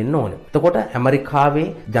පදිංචි වෙන්න ඕනේ. එතකොට ඇමරිකාවේ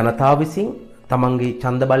ජනතාව විසින් තමන්ගේ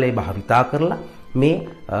ඡන්ද බලය භාවිතා කරලා මේ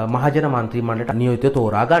මහජන මන්ත්‍රී මණ්ඩලයට නියෝජිතව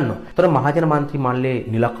තෝරා ගන්නවා. ඒතර මහජන මන්ත්‍රී මණ්ඩලයේ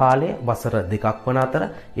නිල කාලය වසර 2ක් වන අතර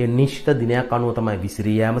ඒ නිශ්චිත දිනයක් අනුව තමයි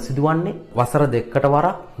විසිරී යාම සිදුවන්නේ. වසර 2කට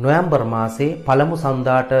වරක් නොවැම්බර් මාසයේ පළමු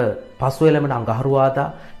සඳාට පසු එළඹෙන අඟහරුවාදා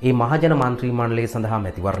මේ මහජන මන්ත්‍රී මණ්ඩලය සඳහා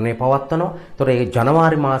මැතිවරණය පවත්වනවා. ඒතර ඒ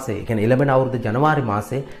ජනවාරි මාසයේ, ඒ කියන්නේ එළඹෙන අවුරුදු ජනවාරි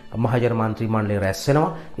මාසයේ මහජන මන්ත්‍රී මණ්ඩලය රැස්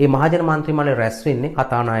වෙනවා. මේ මහජන මන්ත්‍රී මණ්ඩලය රැස් වෙන්නේ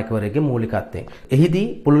කතානායකවරයෙකුගේ මූලිකත්වයෙන්. එහිදී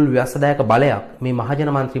පුළුල් ව්‍යවස්ථාදායක බලයක් මේ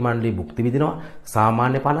මහජන මන්ත්‍රී මණ්ඩලය භුක්ති විඳිනවා.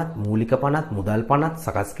 සාමාන්‍ය පනත්, මූලික පනත්, මුදල් පනත්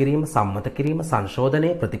සකස් කිරීම, සම්මත කිරීම, සංශෝධනය,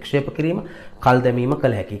 ප්‍රතික්ෂේප කිරීම, කල් දැමීම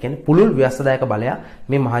කළ හැකි. ඒ කියන්නේ පුළුල් ව්‍යවස්ථාදායක බලයක්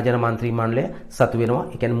මේ මහජන මන්ත්‍රී මණ්ඩලය සතු වෙනවා.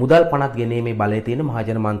 ඒ කියන්නේ මුදල් පනත් ගෙනීමේ බලය තියෙන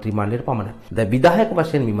මහජන මන්ත්‍රී මණ්ඩලයට පමණයි. දැන් විධායක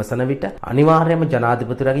වශයෙන් විමසන විට අනිවාර්යයෙන්ම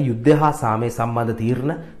ජනාධිපතිතුමාගේ යුද්ධය හා සාමය සම්බන්ධ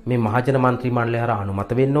තීරණ මේ මහජන මන්ත්‍රී මණ්ඩලය හරහා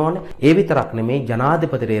අනුමත වෙන්න ඕනේ. ඒ විතරක් නෙමෙයි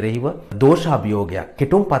ජනාධිපතිට එරෙහිව දෝෂාභියෝගයක්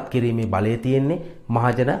කෙටුම්පත් කිරීමේ බලය තියෙන්නේ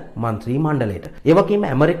මහජන මන්ත්‍රී මණ්ඩලයට. ඒ වගේම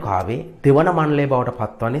ඇමරිකාවේ දෙවන මණ්ඩලය බවට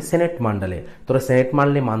පත්වන්නේ සෙනෙට් මණ්ඩලය. ඒතර සෙනෙට්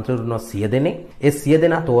මණ්ඩලයේ මන්ත්‍රීවරුන් 100 දෙනෙක්. ඒ 100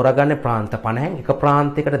 දෙනා තෝරාගන්නේ ප්‍රාන්ත 50න්. එක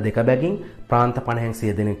ප්‍රාන්තයකට දෙක බැගින් ප්‍රාන්ත 50න්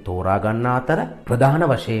 100 දෙනෙක් තෝරා ගන්න අතර ප්‍රධාන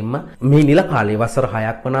වශයෙන්ම මේ නිල කාලයේ වසර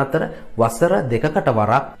 6ක් වන අතර වසර දෙකකට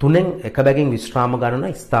වරක් 3න් එක බැගින් විශ්‍රාම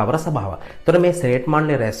ගන්නන ස්ථාවර සභාව. ඒතර මේ සෙනෙට්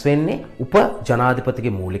මණ්ඩලය රැස් වෙන්නේ උප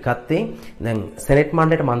ජනාධිපතිගේ මූලිකත්වයෙන්. දැන් සෙනෙට්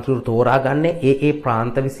මණ්ඩලයට මන්ත්‍රීවරු තෝරාගන්නේ ඒ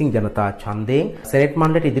ප්‍රාන්ත විසින් ජනතා ඡන්දයෙන්. සෙනෙට්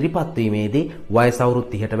මණ්ඩලයට ඉදිරිපත් වීමේදී වයස අවුරුදු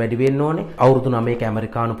 30ට වැඩි වෙන්න ඕනේ. අවුරුදු 9ක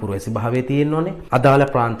ඇමරිකානු පුරවැසි භාවයේ තියෙන්න ඕනේ. අදාළ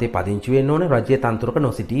ප්‍රාන්තයේ පදිංචි වෙන්න ඕනේ. රජයේ තන්තුරක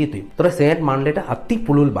නොසිටිය යුතුයි. ඒතර සෙනෙට් මණ්ඩලයට අති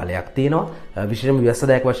පුළුල් බලයක් තියෙනවා. විශේෂයෙන්ම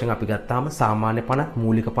ව්‍යවස්ථාදායක වශයෙන් අපි ගත්තාම සාමාන්‍ය පනත්,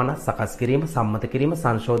 මූලික පනත් සකස් කිරීම, සම්මත කිරීම,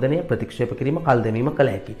 සංශෝධනය, ප්‍රතික්ෂේප කිරීම, කල් දැමීම කළ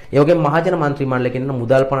හැකියි. ඒ වගේම මහජන මන්ත්‍රී මණ්ඩලයෙන්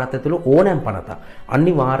මුදල් පනත් ඇතුළු ඕනෑම පනතක්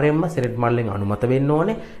අනිවාර්යයෙන්ම සෙනෙට් මණ්ඩලයෙන් අනුමත වෙන්න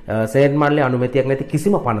ඕනේ. සෙනෙට් මණ්ඩලයේ අනුමැතියක් නැති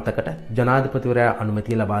කිසිම පනතකට ජනාධිපතිවරයා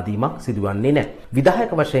අනුමැතිය ලබා දීමක් සිදුවන්නේ නැහැ.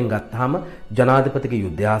 විධායක වශයෙන් ගත්තාම ජනාධිපතිගේ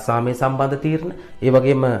යුද්ධ හා සාමය සම්බන්ධ තීරණ, ඒ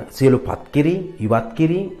වගේම සියලු පත් කිරීම, ඉවත්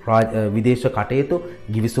කිරීම, විදේශ කටයුතු,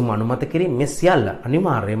 ගිවිසුම් අනුමත කිරීම මේ සියල්ල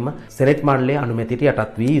අනිවාර්යයෙන්ම සෙනෙට් මණ්ඩලයේ අනුමැතියට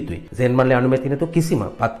යටත් විය යුතුයි. සෙනෙට් මණ්ඩලයේ අනුමැතිය නැතුව කිසිම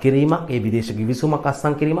පත් කිරීමක්, ඒ විදේශ ගිවිසුමක්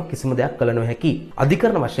අත්සන් කිරීමක් කිසිම දෙයක් කළ නොහැකි.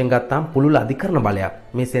 අධිකරණ වශයෙන් ගත්තාම පුළුල් අධිකරණ බලයක්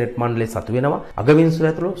මේ සෙනෙට් මණ්ඩලයේ සතු වෙනවා. අගවිනිසුරු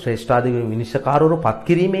ඇතුළු ශ්‍රේෂ්ඨාධිකරණ විනිශ්චයකාරවරු පත්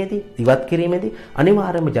කිරීමේදී, ඉවත් කිරීමේදී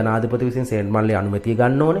අනිවාර්යයෙන්ම ජනාධිපති විසින් සෙනෙට් මණ්ඩලයේ අනුමැතිය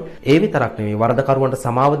ගන්න ඕනේ. ඒ විතරක් නෙවෙයි වරදකරුවන්ට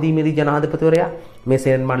සමාව දීමේදී ජනාධිපතිවරයා මේ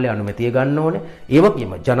සෙනෙට් මණ්ඩලයේ අනුමැතිය ගන්න ඕනේ. ඒ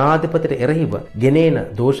වගේම ජනාධිපතිට එරෙහිව ගෙනෙන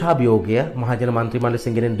දෝෂාභියෝගය, මහජන මන්ත්‍රී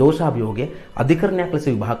මණ්ඩලයෙන් ගෙනෙන දෝෂාභියෝගය අධිකරණයක් ලෙස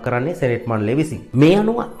විභාග කරන්නේ සෙනෙට් මණ්ඩලය විසින්. මේ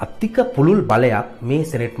අනුව අතික පුළුල් බලයක් මේ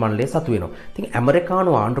සෙනෙට් මණ්ඩලයේ සතු වෙනවා. ඉතින්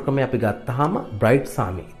ඇමරිකානු ආණ්ඩුක්‍රමය අපි ගත්තාම බ්‍රයිට්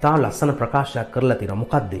සාමි ඉතා ලස්සන ප්‍රකාශයක් කරලා තියෙනවා.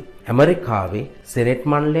 මොකද්ද? ඇමරිකාවේ සෙනෙට්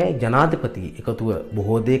මණ්ඩලයයි ජනාධිපති එකතුව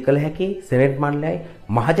බොහෝ දේ කළ හැකි. සෙනෙට් මණ්ඩලයයි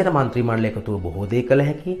මහජන මන්ත්‍රී මණ්ඩලය එකතුව බොහෝ දේ කළ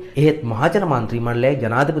හැකි. එහෙත් මහජන මන්ත්‍රී මණ්ඩලයයි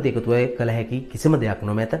ජනාධිපති එකතුවයි කළ හැකි කිසිම දෙයක්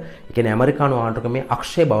නොමැත. ඒ කියන්නේ ඇමරිකානු ආණ්ඩුක්‍රමයේ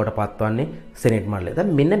අක්ෂය බවට පත්වන්නේ සෙනෙට් මණ්ඩලය.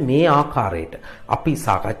 දැන් මෙන්න මේ ආකාරයට අපි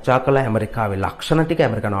සාකච්ඡා කළ ඇමරිකාවේ ලක්ෂණ ටික,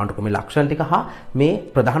 ඇමරිකානු ආණ්ඩුක්‍රමයේ ලක්ෂණ ටික හා මේ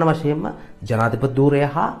ප්‍රධාන වශයෙන්ම ජනාධිපති ධූරය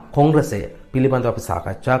හා කොංග්‍රසය පිළිබඳව අපි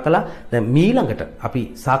සාකච්ඡා කළා. දැන් මීළඟට අපි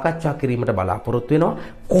සාකච්ඡා කිරීමට බලාපොරොත්තු වෙනවා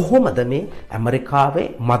කොහොමද මේ ඇමරිකාවේ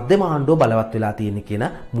මධ්‍යම ආණ්ඩුව බලවත් වෙලා තියෙන්නේ කියන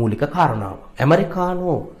මූලික කාරණාව.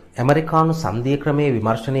 ඇමරිකානු ඇමරිකානු සංධීය ක්‍රමයේ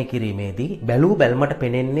විමර්ශනය කිරීමේදී බැලූ බැල්මට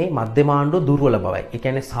පෙනෙන්නේ මධ්‍යම ආණ්ඩුව දුර්වල බවයි. ඒ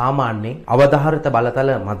කියන්නේ සාමාන්‍යයෙන් අවධාරිත බලතල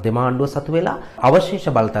මධ්‍යම ආණ්ඩුව සතු වෙලා අවශේෂ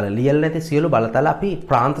බලතල ලියල් නැති සියලු බලතල අපි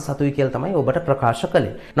ප්‍රාන්ත සතුයි කියලා තමයි ඔබට ප්‍රකාශ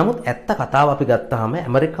කළේ. නමුත් ඇත්ත කතාව අපි ගත්තාම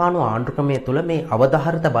ඇමරිකානු ආණ්ඩු ක්‍රමය තුළ මේ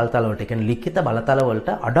අවධාරිත බලතල වලට, ඒ කියන්නේ ලිඛිත බලතල වලට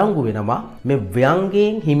අඩංගු වෙනවා මේ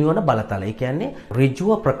ව්‍යංගයෙන් හිමිවන බලතල. ඒ කියන්නේ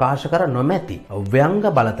ඍජුව ප්‍රකාශ කර නොමැති ව්‍යංග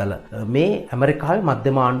බලතල මේ ඇමරිකාවේ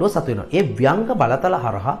මධ්‍යම ආණ්ඩුව සතු වෙනවා. ඒ ව්‍යංග බලතල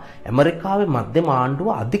හරහා ඇමරිකාවේ මධ්‍යම ආණ්ඩුව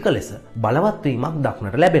අධික ලෙස බලවත් වීමක්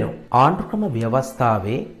දක්නට ලැබෙනවා. ආණ්ඩු ක්‍රම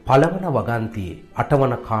ව්‍යවස්ථාවේ පළවන වගන්තියේ 8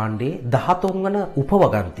 වන කාණ්ඩයේ 13 වන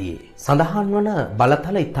උපවගන්තියේ සඳහන් වන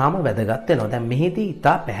බලතල ඉතාම වැදගත් වෙනවා. දැන් මෙහිදී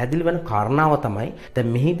ඉතා පැහැදිලි වෙන කාරණාව තමයි දැන්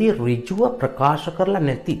මෙහිදී ඍජුව ප්‍රකාශ කරලා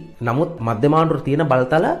නැති. නමුත් මධ්‍යම ආණ්ඩුවේ තියෙන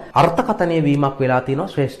බලතල අර්ථකථනය වීමක් වෙලා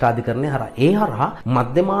තියෙනවා ශ්‍රේෂ්ඨාධිකරණය හරහා. ඒ හරහා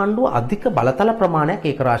මධ්‍යම ආණ්ඩුව අධික බලතල ප්‍රමාණයක්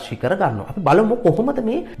ඒකරාශී කර ගන්නවා. අපි බලමු කොහොමද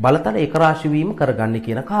මේ බලතල ඒකරාශී වීම කරගන්නේ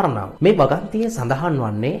කියන කාරණාව. මේ වගන්තියේ සඳහන්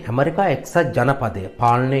වන්නේ ඇමරිකා එක්සත් ජනපදය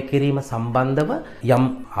පාලනය කිරීම සම්බන්ධව යම්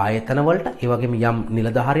ආයතන වලට, ඒ වගේම යම්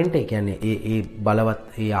නිලධාරීන්ට, ඒ කියන්නේ ඒ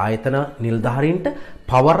බලවත් ඒ ආයතන නිලධාරීන්ට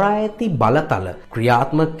පවරා ඇති බලතල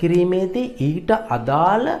ක්‍රියාත්මක කිරීමේදී ඊට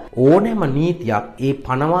අදාළ ඕනෑම නීතියක් ඒ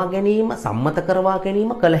පනවා ගැනීම, සම්මත කරවා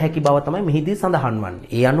ගැනීම කළ හැකි බව තමයි මෙහිදී සඳහන් වන්නේ.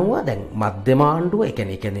 ඒ අනුව දැන් මධ්‍යම ආණ්ඩුව, ඒ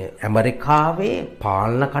කියන්නේ ඇමරිකාවේ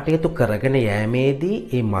පාලන කටයුතු කරගෙන යෑමේදී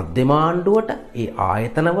ඒ මධ්‍යම ආණ්ඩුවට, ඒ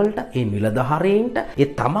ආයතන වලට, ඒ නිලධාරීන්ට ඒ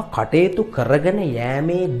තම කටයුතු කරගෙන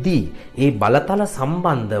යෑමේදී ඒ බලතල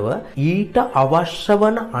සම්බන්ධව ඊට අවශ්‍ය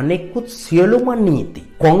වන අනෙකුත් සියලුම නීති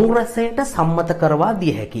කොංග්‍රසයට සම්මත කරවා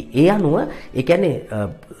දිය හැකි. ඒ අනුව ඒ කියන්නේ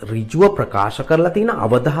ඍජුව ප්‍රකාශ කරලා තියෙන,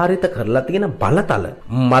 අවධාරිත කරලා තියෙන බලතල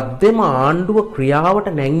මධ්‍යම ආණ්ඩුව ක්‍රියාවට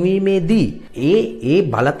නැංවීමේදී ඒ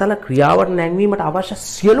බලතල ක්‍රියාවට නැංවීමට අවශ්‍ය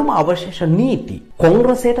සියලුම අවශේෂ නීති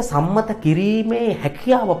කොංග්‍රසයට සම්මත කිරීමේ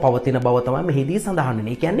හැකියාව පවතින බව තමයි මෙහිදී සඳහන්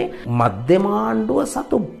වෙන්නේ. ඒ කියන්නේ මධ්‍යම ආණ්ඩුව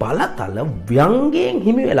සතු බලතල ව්‍යංගයෙන්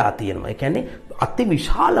හිමි වෙලා තියෙනවා. ඒ කියන්නේ අති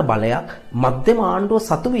විශාල බලයක් මධ්‍යම ආණ්ඩුව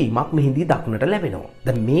සතු වීමක් මෙහිදී දක්නට ලැබෙනවා.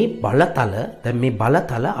 දැන් මේ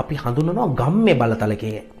බලතල අපි හඳුන්වනවා ගම්ම්‍ය බලතල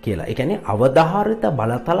කියලා. ඒ කියන්නේ අවධාරිත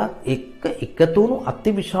බලතලත් එක්ක එකතු වුණු අති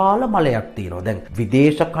විශාල බලයක් තියෙනවා. දැන්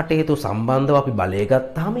විදේශ කටයුතු සම්බන්ධව අපි බලය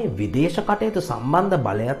ගත්තාම මේ විදේශ කටයුතු සම්බන්ධ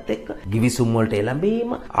බලයත් එක්ක ගිවිසුම් වලට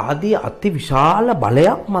එළඹීම ආදී අති විශාල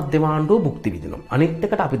බලයක් මධ්‍යම ආණ්ඩුව භුක්ති විඳිනවා. අනිත්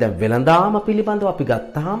එකට අපි දැන් වෙළඳාම පිළිබඳව අපි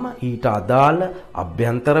ගත්තාම ඊට අදාළ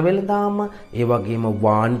අභ්‍යන්තර වෙළඳාම, ඒ වගේම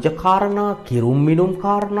වාණිජ කාරණා, කිරුම් මිනුම්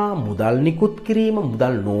කාරණා, මුදල් නිකුත් කිරීම,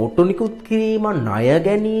 මුදල් නෝට්ටු නිකුත් කිරීම, ණය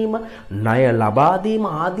ගැනීම, ණය ලබා දීම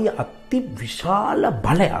ආදී අති විශාල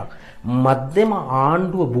බලයක් මධ්‍යම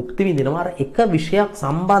ආණ්ඩුව භුක්ති විඳිනවා. අර එක විෂයක්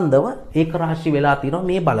සම්බන්ධව ඒක රාශී වෙලා තියෙනවා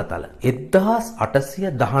මේ බලතල.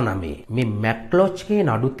 1819 මේ මැක්ලොච්ගේ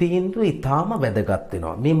නඩු තීන්දුව ඉතාම වැදගත්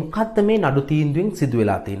වෙනවා. මේ මොකද්ද මේ නඩු තීන්දුවෙන් සිදු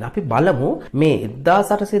වෙලා තියෙන්නේ? අපි බලමු මේ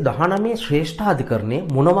 1819 ශ්‍රේෂ්ඨාධිකරණය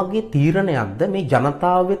මොන වගේ තීරණයක්ද මේ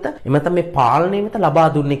ජනතාව වෙත, එමෙත මේ පාලනය වෙත ලබා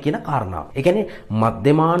දුන්නේ කියන කාරණාව. ඒ කියන්නේ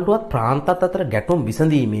මධ්‍යම ආණ්ඩුවත් ප්‍රාන්තත් අතර ගැටුම්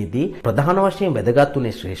විසඳීමේදී ප්‍රධාන වශයෙන් වැදගත්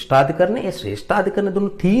උනේ ශ්‍රේෂ්ඨාධිකරණය. ඒ ශ්‍රේෂ්ඨාධිකරණ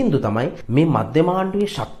දුන්නු තීන්දුව තමයි මේ මධ්‍යම ආණ්ඩුවේ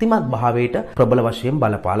ශක්තිමත් භාවයට ප්‍රබල වශයෙන්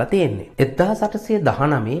බලපාලා තියෙන්නේ.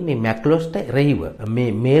 1819 මේ මැක්ලොස්ට එරෙහිව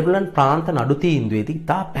මේ මේරිලන්ඩ් ප්‍රාන්ත නඩු තීන්දුවේදී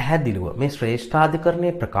තා පැහැදිලිව මේ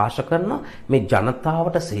ශ්‍රේෂ්ඨාධිකරණය ප්‍රකාශ කරන මේ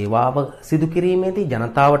ජනතාවට සේවාව සිදු කිරීමේදී,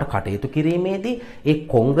 ජනතාවට කටයුතු කිරීමේදී ඒ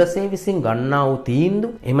කොංග්‍රසය විසින් ගන්නා වූ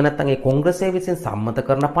තීන්දුව, එහෙම නැත්නම් ඒ කොංග්‍රසය විසින් සම්මත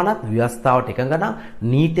කරන පනත් ව්‍යවස්ථාවට එකඟ නම්,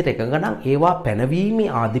 නීතියට එකඟ නම් ඒවා පැනවීමේ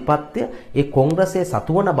ආධිපත්‍ය ඒ කොංග්‍රසයේ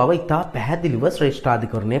සතුවන බව ඉතා පැහැදිලිව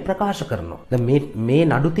ශ්‍රේෂ්ඨාධිකරණය ප්‍රකාශ කරනවා. දැන් මේ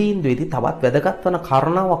නඩු තීන්දුවේදී තවත් වැදගත් වන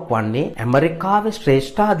කාරණාවක් වන්නේ ඇමරිකාවේ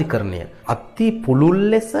ශ්‍රේෂ්ඨාධිකරණය අති පුළුල්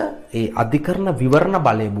ලෙස ඒ අධිකරණ විවරණ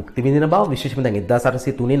බලය භුක්ති විඳින බව. විශේෂයෙන්ම දැන්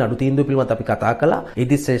 1803 නඩු තීන්දුව පිළිබඳව අපි කතා කළා.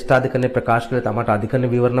 ඒදී ශ්‍රේෂ්ඨාධිකරණය ප්‍රකාශ කළේ තමයි අධිකරණ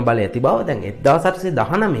විවරණ බලය ඇති බව. දැන්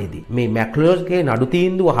 1819 දී මේ මැක්ලොස්ගේ නඩු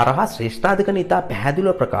තීන්දුව හරහා ශ්‍රේෂ්ඨාධිකරණය ඉතා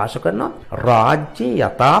පැහැදිලිව ප්‍රකාශ කරනවා රාජ්‍ය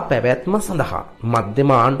යථා පැවැත්ම සඳහා මධ්‍යම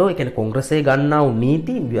ආණ්ඩුව, ඒ කියන්නේ කොංග්‍රසයේ ගන්නා වූ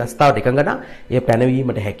නීති ව්‍යවස්ථාවට එකඟ නම් ඒ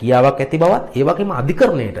පැනවීමට හැකියාවක් ඇති බවත්, ඒ වගේම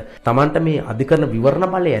අධිකරණයට Tamanට මේ අධිකරණ විවරණ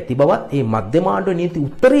බලය ඇති බවත්, ඒ මධ්‍යම ආණ්ඩුවේ නීති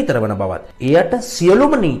උත්තරීතර වන බවත්, එයට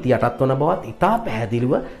සියලුම නීති යටත් වන බවත් ඉතා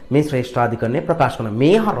පැහැදිලිව මේ ශ්‍රේෂ්ඨාධිකරණය ප්‍රකාශ කරනවා.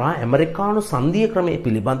 මේ හරහා ඇමරිකානු සංධීය ක්‍රමයේ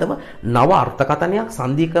පිළිබඳව නව අර්ථකථනයක්,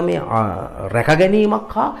 සංධීය ක්‍රමයේ රැක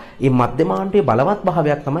ගැනීමක් හා මේ මධ්‍යම ආණ්ඩුවේ බලවත්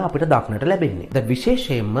භාවයක් තමයි අපිට දක්නට ලැබෙන්නේ. දැන්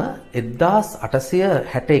විශේෂයෙන්ම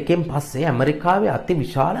 1861න් පස්සේ ඇමරිකාවේ අති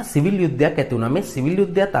විශාල සිවිල් යුද්ධයක් ඇති වුණා. මේ සිවිල්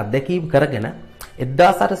යුද්ධයත් අත්දැකීම් කරගෙන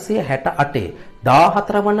 1868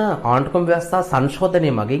 14 වන ආණ්ඩුක්‍රම ව්‍යවස්ථා සංශෝධනය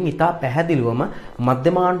මගින් ඉතා පැහැදිලිවම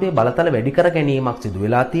මධ්‍යම ආණ්ඩුවේ බලතල වැඩි කර ගැනීමක් සිදු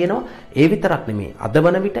වෙලා තියෙනවා. ඒ විතරක් නෙමෙයි. අද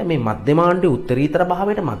වන විට මේ මධ්‍යම ආණ්ඩුවේ උත්තරීතර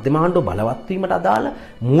භාවයට මධ්‍යම ආණ්ඩුව බලවත් වීමට අදාළ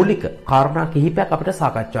මූලික කාරණා කිහිපයක් අපිට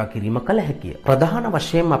සාකච්ඡා කිරීම කළ හැකියි. ප්‍රධාන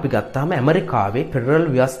වශයෙන් අපි ගත්තාම ඇමරිකාවේ ෆෙඩරල්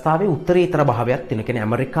ව්‍යවස්ථාවේ උත්තරීතර භාවයක් තියෙන. කියන්නේ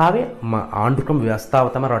ඇමරිකාවේ ආණ්ඩුක්‍රම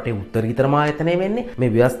ව්‍යවස්ථාව තමයි රටේ උත්තරීතරම ආයතනය වෙන්නේ.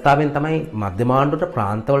 මේ ව්‍යවස්ථාවෙන් තමයි මධ්‍යම ආණ්ඩුවට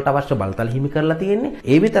ප්‍රාන්තවලට අවශ්‍ය බලතල හිමි කරලා තියෙන්නේ.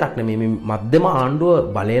 ඒ විතරක් නෙමෙයි මේ මධ්‍යම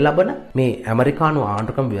ආණ්ඩුව බලය ලබන මේ ඇමරිකානු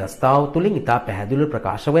ආණ්ඩුක්‍රම ව්‍යවස්ථාව තුළින් ඉතා පැහැදිලිව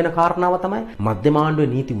ප්‍රකාශ වෙන කාරණාව තමයි මධ්‍යම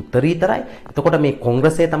ආණ්ඩුවේ නීති උත්තරීතරයි. එතකොට මේ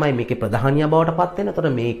කොංග්‍රසය තමයි මේකේ ප්‍රධානියා බවට පත් වෙන්නේ.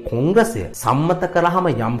 එතකොට මේ කොංග්‍රසය සම්මත කළාම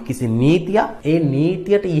යම් කිසි නීතියක් ඒ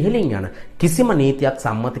නීතියට ඉහළින් යන කිසිම නීතියක්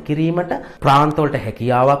සම්මත කිරීමට ප්‍රාන්තවලට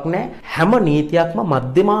හැකියාවක් නැහැ. හැම නීතියක්ම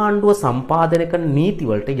මධ්‍යම ආණ්ඩුව සම්පාදනය කරන නීති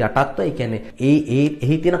වලට යටත්ව ඒ කියන්නේ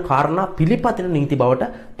එහි තියෙන කාරණා පිළිපදින නීති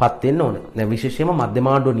බවට පත් වෙන්න ඕන. දැන් විශේෂයෙන්ම මධ්‍යම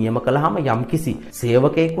ආණ්ඩුව නියම කළාම යම් කිසි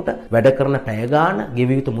සේවකයෙකුට වැඩ කරන පැය ගාන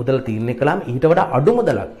ගෙවිය යුතු මුදල තීරණය කළාම ඊට වඩා අඩු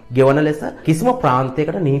මුදලක් ගෙවන ලෙස කිසිම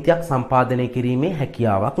ප්‍රාන්තයකට නීතියක් සම්පාදනය කිරීමේ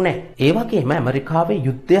හැකියාවක් නැහැ. ඒ වගේම ඇමරිකාවේ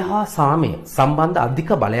යුද්ධය හා සාමය සම්බන්ධ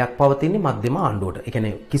අධික බලයක් පවතින්නේ මධ්‍යම ආණ්ඩුවට. ඒ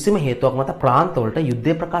කියන්නේ කිසිම හේතුවක් මත ප්‍රාන්තවලට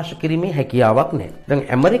යුද්ධය ප්‍රකාශ කිරීමේ හැකියාවක් නැහැ. දැන්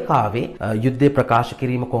ඇමරිකාවේ යුද්ධය ප්‍රකාශ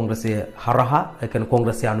කිරීම කොංග්‍රසය හරහා ඒ කියන්නේ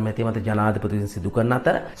කොංග්‍රසයේ අනුමැතිය මත ජනාධිපතිතුමන් සිදු කරන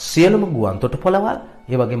අතර සියලුම ගුවන් තොටුපළවල්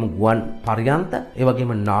ඒ වගේම ගුවන් පර්යන්ත ඒ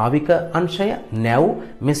වගේම නාවික අංශය නැව්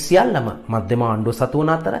මේ සියල්ලම මධ්‍යම ආණ්ඩුව සතු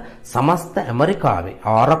වන අතර සමස්ත ඇමරිකාවේ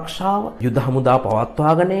ආරක්ෂාව යුද හමුදා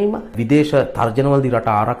පවත්වාගෙන යාම විදේශ තර්ජනවලදී රට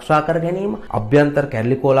ආරක්ෂා කර ගැනීම අභ්‍යන්තර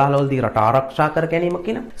කැරලි කෝලාහලවලදී රට ආරක්ෂා කර ගැනීම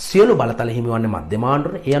කියන සියලු බලතල හිමිවන්නේ මධ්‍යම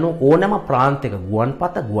ආණ්ඩුවට. ඒ අනුව ඕනෑම ප්‍රාන්තයක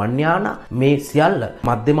ගුවන්පත ගුවන් යාන මේ සියල්ල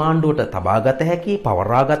මධ්‍යම ආණ්ඩුවට තබාගත හැකි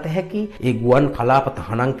පවරාගත හැකි ඒ ගුවන් කලාප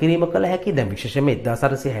තහනම් කිරීම කළ හැකි. දැන් විශේෂයෙන්ම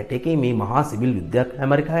 1861 මේ මහා සිවිල් යුද්ධයක්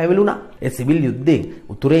ඇමරිකාවේ ඇවිලුණා. ඒ සිවිල් යුද්ධයෙන්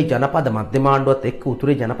උතුරේ ජනපද මධ්‍යම ආණ්ඩුවත් එක්ක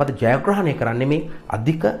උතුරේ ජනපද ජයග්‍රහණය කරන්නේ මේ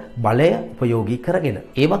අධික බලය උපයෝගී කරගෙන.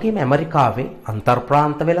 ඒ වගේම ඇමරිකාවේ අන්තර්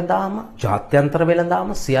ප්‍රාන්ත වෙළඳාම, ජාත්‍යන්තර වෙළඳාම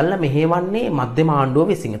සියල්ල මෙහෙවන්නේ මධ්‍යම ආණ්ඩුව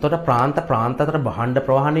විසින්. එතකොට ප්‍රාන්ත අතර භාණ්ඩ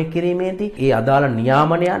ප්‍රවාහනය කිරීමේදී ඒ අදාළ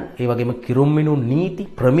නියාමනයන්, ඒ වගේම කිරුම්මිනු නීති,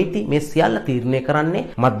 ප්‍රමිති මේ සියල්ල තීරණය කරන්නේ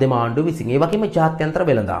මධ්‍යම ආණ්ඩුව විසින්. ඒ වගේම ජාත්‍යන්තර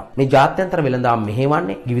වෙළඳාම. මේ ජාත්‍යන්තර වෙළඳාම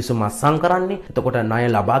මෙහෙවන්නේ, ගිවිසුම් අත්සන් කරන්නේ, එතකොට ණය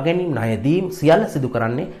ලබා ගැනීම, ණය දීම් සියල්ල සිදු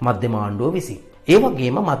කරන්නේ මධ්‍යම ආණ්ඩුව විසින්. ඒ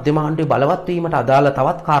වගේම මධ්‍යම ආණ්ඩුවේ බලවත් වීමට අදාළ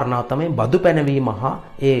තවත් කාරණාවක් තමයි බදු පැනවීම හා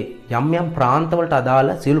ඒ යම් ප්‍රාන්තවලට අදාළ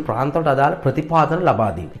සියලු ප්‍රාන්තවලට අදාළ ප්‍රතිපාදන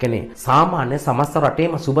ලබා දීම. ඒ කියන්නේ සාමාන්‍ය සමස්ත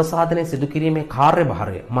රටේම සුබ සාධනය සිදු කිරීමේ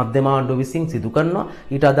කාර්යභාරය මධ්‍යම ආණ්ඩුව විසින් සිදු කරනවා.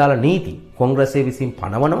 ඊට අදාළ නීති කොංග්‍රසය විසින්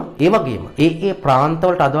පනවනවා. ඒ වගේම ඒ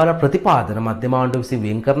ප්‍රාන්තවලට අදාළ ප්‍රතිපාදන මධ්‍යම ආණ්ඩුව විසින්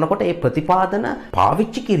වෙන් කරනකොට ඒ ප්‍රතිපාදන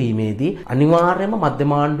පාවිච්චි කිරීමේදී අනිවාර්යයෙන්ම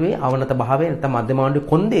මධ්‍යම ආණ්ඩුවේ අවනත භාවය නැත්නම් මධ්‍යම ආණ්ඩුවේ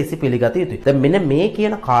කොන්දේසි පිළිගත යුතුයි. දැන් මෙන්න මේ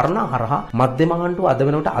කියන කාරණා හරහා මධ්‍යම ආණ්ඩුව අද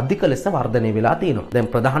වෙනකොට අධික ලෙස වර්ධනය වෙලා තියෙනවා. දැන්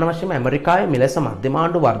ප්‍රධාන වශයෙන්ම ඇමරිකාවේ මෙලෙස මධ්‍යම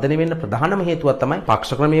ආණ්ඩුව වර්ධනය වෙන්න ප්‍රධානම හේතුවක් තමයි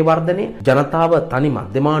පක්ෂ ක්‍රමයේ වර්ධනය, ජනතාව තනි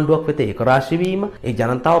මධ්‍යම ආණ්ඩුවක් වෙත ඒකරාශී වීම, ඒ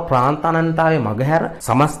ජනතාව ප්‍රාන්ත අනන්‍යතාවයේ මගහැර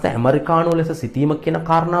සමස්ත ඇමරිකානුව ලෙස සිටීම කියන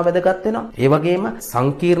කාරණාව වැදගත් වෙනවා. ඒ වගේම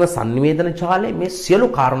සංකීර්ණ sannivedana ජාලය මේ සියලු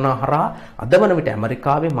කාරණා හරහා අද වන විට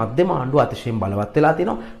ඇමරිකාවේ මධ්‍යම ආණ්ඩුව අතිශයින් බලවත් වෙලා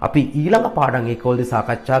තිනවා. අපි ඊළඟ පාඩම් ඒකවලදී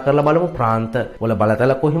සාකච්ඡා කරලා බලමු ප්‍රාන්ත වල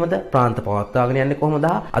බලතල කොහොමද, ප්‍රාන්ත පවත්වාගෙන යන්නේ කොහොමද,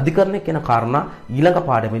 අධිකරණය කියන කාරණා ඊළඟ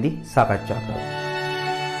පාඩමේදී සාකච්ඡා කරමු.